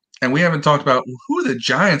 And we haven't talked about who are the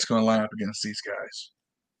Giants going to line up against these guys.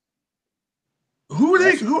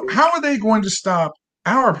 How are they going to stop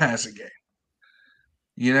our passing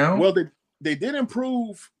game? Well, they did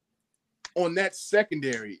improve on that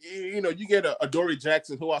secondary. You get a Dory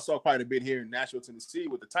Jackson, who I saw quite a bit here in Nashville, Tennessee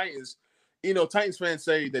with the Titans. Titans fans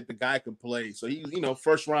say that the guy can play. So he's,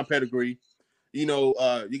 first round pedigree. You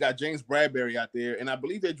got James Bradbury out there, and I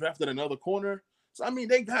believe they drafted another corner. So I mean,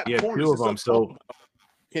 they got corners. 2 of them. So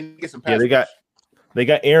can get some passes. They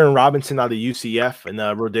got Aaron Robinson out of UCF and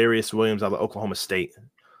Rodarius Williams out of Oklahoma State.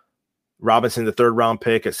 Robinson, the 3rd round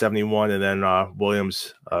pick at 71, and then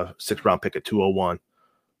Williams, 6th round pick at 201.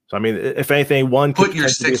 So I mean, if anything, one put your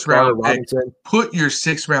 6th round pick. Put your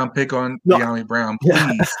 6th round pick on De'Ami Brown,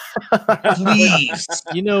 please, please.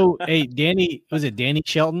 Hey, Danny, was it Danny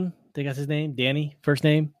Shelton? I think that's his name. Danny, first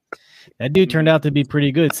name. That dude turned out to be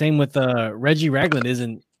pretty good. Same with Reggie Ragland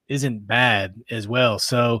isn't bad as well.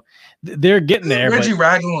 So they're getting there. Reggie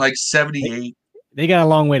Ragland like 78. They got a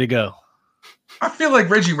long way to go. I feel like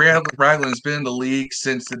Reggie Ragland's been in the league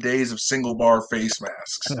since the days of single bar face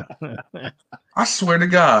masks. I swear to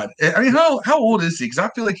God. I mean, how old is he? Because I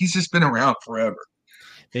feel like he's just been around forever.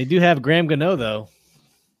 They do have Graham Gano, though.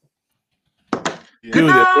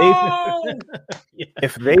 Dude,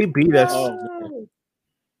 if they beat us,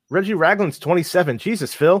 Reggie Ragland's 27.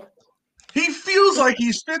 Jesus, Phil. He feels like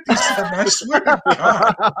he's 57. I swear to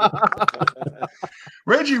God.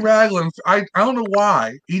 Reggie Ragland, I don't know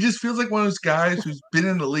why. He just feels like one of those guys who's been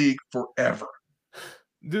in the league forever.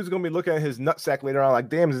 Dude's going to be looking at his nutsack later on like,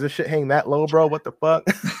 damn, is this shit hanging that low, bro? What the fuck?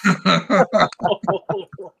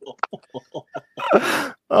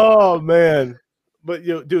 Oh, man. But,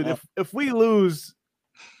 dude, if we lose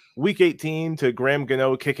week 18 to Graham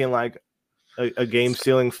Gano kicking like a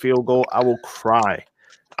game-sealing field goal, I will cry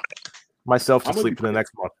myself to sleep for the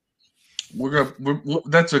next month.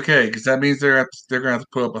 That's okay, because that means they're gonna have to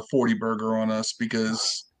put up a 40 burger on us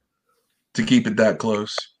because to keep it that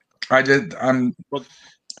close.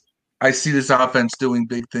 I see this offense doing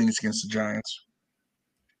big things against the Giants.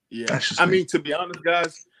 Yeah, I mean, to be honest,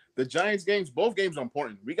 guys, the Giants games, both games are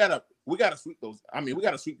important. We gotta sweep those. I mean, we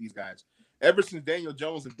gotta sweep these guys. Ever since Daniel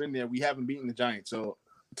Jones has been there, we haven't beaten the Giants. So,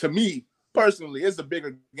 to me personally, it's a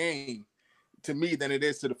bigger game to me than it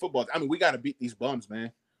is to the football. I mean, we gotta beat these bums,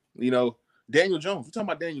 man. You know, Daniel Jones. We're talking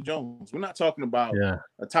about Daniel Jones. We're not talking about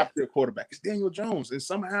a top-tier quarterback. It's Daniel Jones, and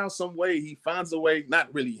somehow, some way, he finds a way.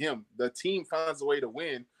 Not really him. The team finds a way to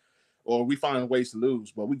win, or we find ways to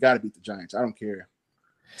lose. But we gotta beat the Giants. I don't care.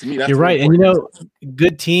 To me, that's You're right. And, you know,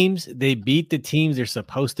 good teams, they beat the teams they're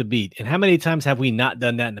supposed to beat. And how many times have we not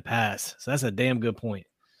done that in the past? So that's a damn good point.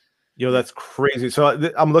 Yo, that's crazy. So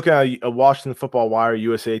I'm looking at a Washington Football Wire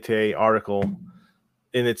USA Today article,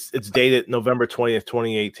 and it's dated November 20th,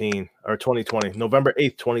 2018, or 2020, November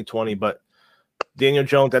 8th, 2020. But Daniel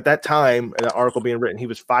Jones, at that time, in the article being written, he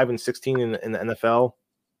was 5-16 in the NFL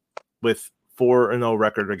with 4-0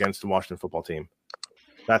 record against the Washington football team.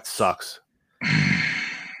 That sucks.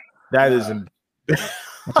 That is that's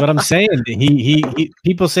what I'm saying. He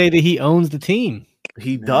people say that he owns the team.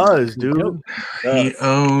 He does, dude. He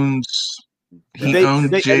owns Did they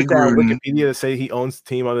edit that on Wikipedia to say he owns the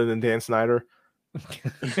team other than Dan Snyder?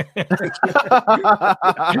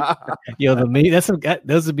 Yo, the meme,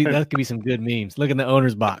 that could be some good memes. Look in the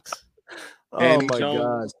owner's box. Danny Jones,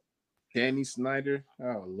 God. Danny Snyder.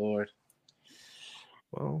 Oh Lord.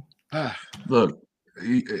 Well, look.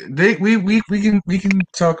 We can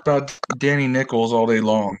talk about Danny Nichols all day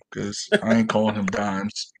long because I ain't calling him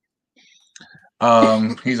dimes.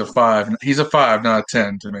 He's a 5. He's a 5, not a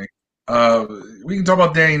 10 to me. We can talk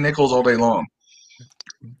about Danny Nichols all day long,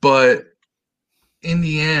 but in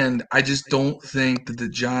the end, I just don't think that the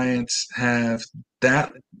Giants have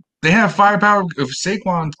that. They have firepower. If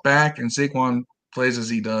Saquon's back and Saquon plays as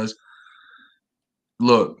he does,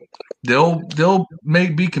 look, they'll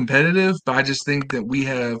be competitive, but I just think that we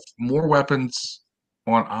have more weapons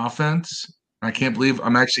on offense. I can't believe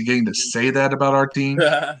I'm actually getting to say that about our team.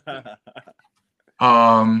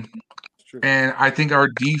 And I think our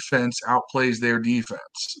defense outplays their defense.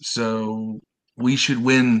 So we should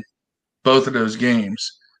win both of those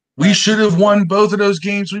games. We should have won both of those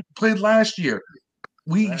games we played last year.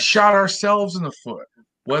 We shot ourselves in the foot.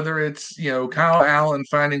 Whether it's, Kyle Allen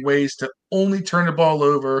finding ways to only turn the ball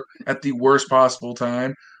over at the worst possible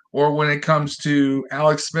time, or when it comes to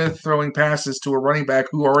Alex Smith throwing passes to a running back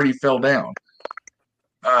who already fell down.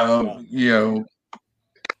 And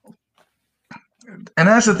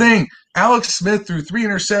that's the thing. Alex Smith threw 3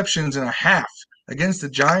 interceptions and a half against the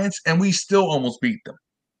Giants, and we still almost beat them.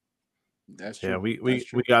 That's true. Yeah, we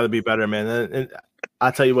got to be better, man. And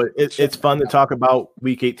I tell you what, it's fun to talk about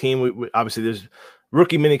Week 18. We obviously there's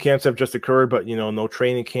rookie mini camps have just occurred, but no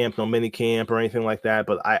training camp, no mini camp or anything like that.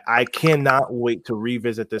 But I cannot wait to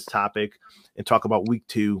revisit this topic and talk about Week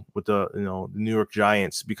 2 with the New York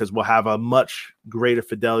Giants, because we'll have a much greater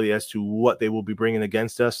fidelity as to what they will be bringing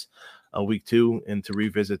against us Week 2 and to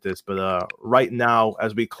revisit this. But right now,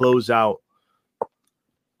 as we close out,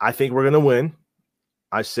 I think we're gonna win.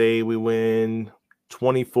 I say we win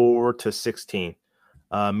 24-16.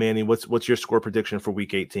 Manny, what's your score prediction for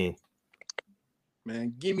Week 18?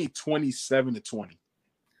 Man, give me 27-20.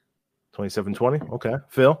 27-20? Okay.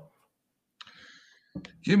 Phil?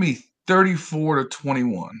 Give me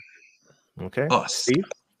 34-21. Okay. Us.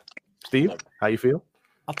 Steve, how you feel?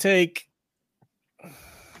 I'll take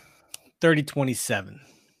 30-27.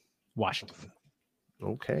 Washington.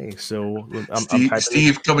 Okay. So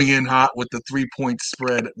Steve coming in hot with the 3-point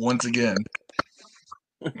spread once again.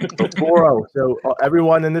 4-0. So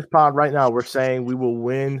everyone in this pod right now, we're saying we will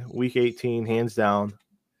win Week 18 hands down,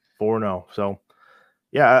 4-0. So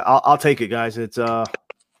yeah, I'll take it, guys. It's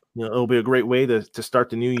it'll be a great way to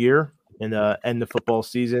start the new year and end the football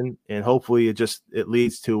season, and hopefully it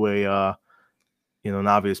leads to a an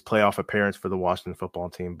obvious playoff appearance for the Washington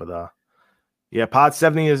football team. But yeah, Pod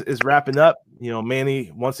 70 is wrapping up.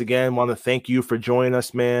 Manny, once again, want to thank you for joining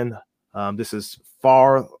us, man. This is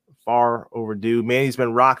far overdue. Manny's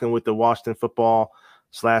been rocking with the Washington football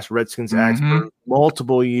 / Redskins Axe for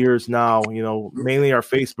multiple years now. Mainly our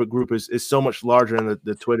Facebook group is so much larger than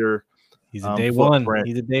the Twitter. He's a day one.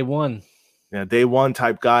 He's a day one. Yeah, day one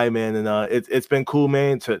type guy, man. And it's been cool,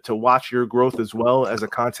 man, to watch your growth as well as a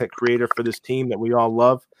content creator for this team that we all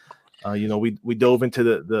love. We dove into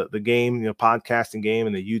the game, podcasting game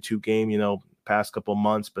and the YouTube game, past couple of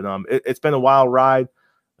months, but it's been a wild ride.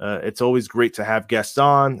 It's always great to have guests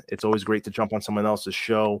on. It's always great to jump on someone else's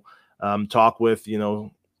show, talk with,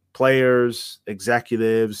 players,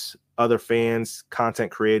 executives, other fans,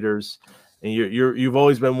 content creators. And you've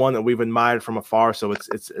always been one that we've admired from afar. So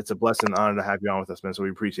it's a blessing and honor to have you on with us, man. So we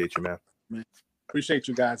appreciate you, man. Appreciate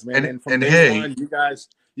you guys, man. And from and day hey, one,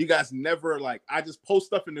 you guys never I just post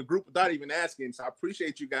stuff in the group without even asking. So I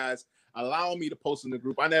appreciate you guys allowing me to post in the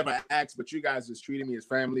group. I never asked, but you guys just treated me as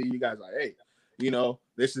family. You guys are, hey,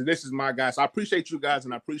 this is my guy. So I appreciate you guys,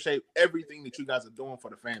 and I appreciate everything that you guys are doing for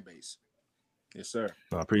the fan base. Yes, sir.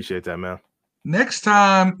 I appreciate that, man. Next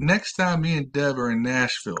time, me and Dev are in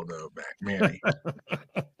Nashville, though, Manny.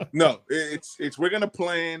 No, it's we're gonna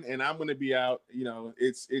plan, and I'm gonna be out.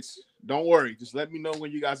 It's don't worry. Just let me know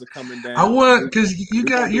when you guys are coming down. I want, because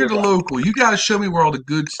you're the local. You got to show me where all the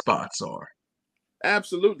good spots are.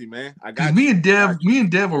 Absolutely, man. I got you. Me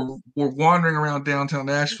and Dev were wandering around downtown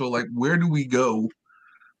Nashville. Like, where do we go?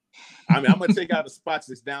 I mean, I'm gonna take out the spots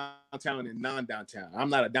that's downtown and non-downtown. I'm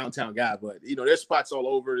not a downtown guy, but there's spots all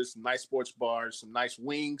over. There's some nice sports bars, some nice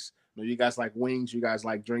wings. You guys like wings. You guys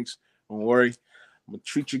like drinks. Don't worry. I'm gonna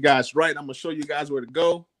treat you guys right. I'm gonna show you guys where to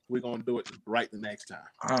go. We're gonna do it right the next time.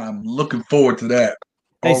 I'm looking forward to that.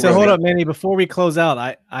 Hey, so hold up, Manny. Before we close out,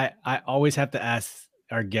 I always have to ask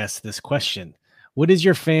our guests this question: what is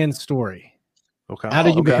your fan story? Okay. How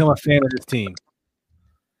did you become a fan of this team?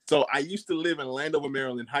 So I used to live in Landover,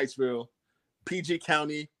 Maryland, Hyattsville, PG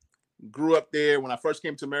County. Grew up there. When I first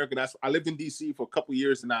came to America, I lived in D.C. for a couple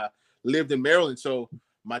years, and I lived in Maryland. So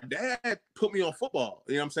my dad put me on football.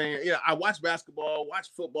 You know what I'm saying? I watched basketball,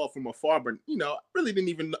 watched football from afar, but, really didn't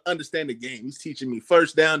even understand the game. He's teaching me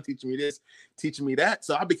first down, teaching me this, teaching me that.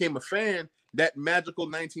 So I became a fan that magical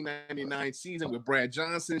 1999 season with Brad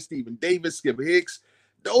Johnson, Stephen Davis, Skip Hicks.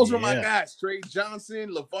 Those were my guys. Trey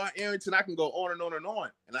Johnson, LeVar Arrington. I can go on and on and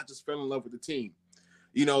on. And I just fell in love with the team.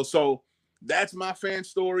 So that's my fan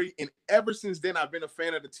story. And ever since then, I've been a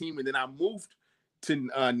fan of the team. And then I moved to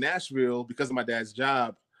Nashville because of my dad's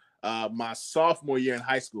job my sophomore year in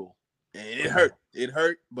high school. And it hurt. It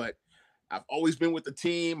hurt. But I've always been with the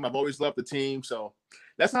team. I've always loved the team. So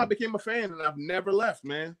that's how I became a fan. And I've never left,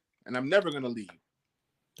 man. And I'm never going to leave.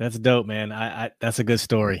 That's dope, man. I that's a good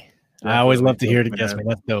story. I always love to hear the guests, man.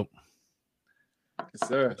 That's dope. Yes,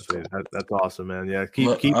 sir. That's awesome, man. Yeah,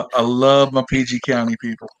 I love my PG County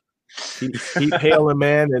people. Keep hailing,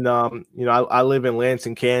 man. And I live in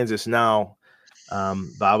Lansing, Kansas now.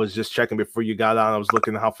 But I was just checking before you got on. I was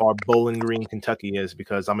looking at how far Bowling Green, Kentucky is,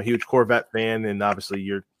 because I'm a huge Corvette fan, and obviously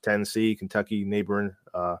you're Tennessee, Kentucky, neighboring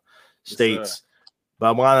states. But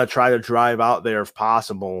I want to try to drive out there if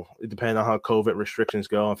possible, depending on how COVID restrictions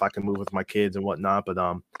go, if I can move with my kids and whatnot. But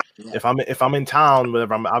if I'm in town,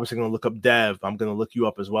 whatever, I'm obviously going to look up Dev. I'm going to look you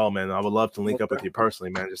up as well, man. I would love to link up with you personally,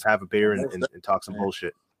 man. Just have a beer and talk some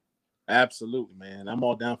bullshit. Absolutely, man. I'm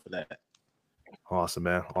all down for that. Awesome,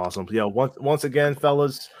 man. Awesome. Yeah. Once again,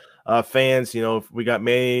 fellas, fans, we got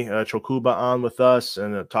Manny Chokuba on with us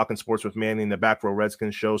and talking sports with Manny in the BackRow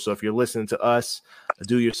Redskins show. So if you're listening to us,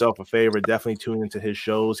 do yourself a favor, definitely tune into his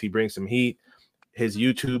shows. He brings some heat. His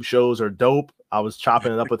YouTube shows are dope. I was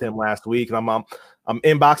chopping it up with him last week, and I'm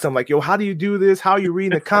inboxing. I'm like, yo, how do you do this? How are you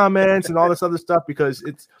reading the comments and all this other stuff? Because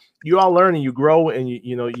you all learn and you grow, and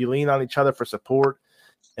you lean on each other for support.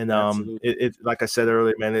 And it's like I said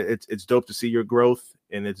earlier, man, it's dope to see your growth,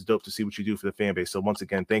 and it's dope to see what you do for the fan base. So once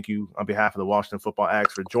again, thank you on behalf of the Washington Football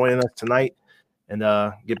Addicts for joining us tonight, and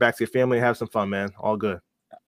get back to your family and have some fun, man. All good.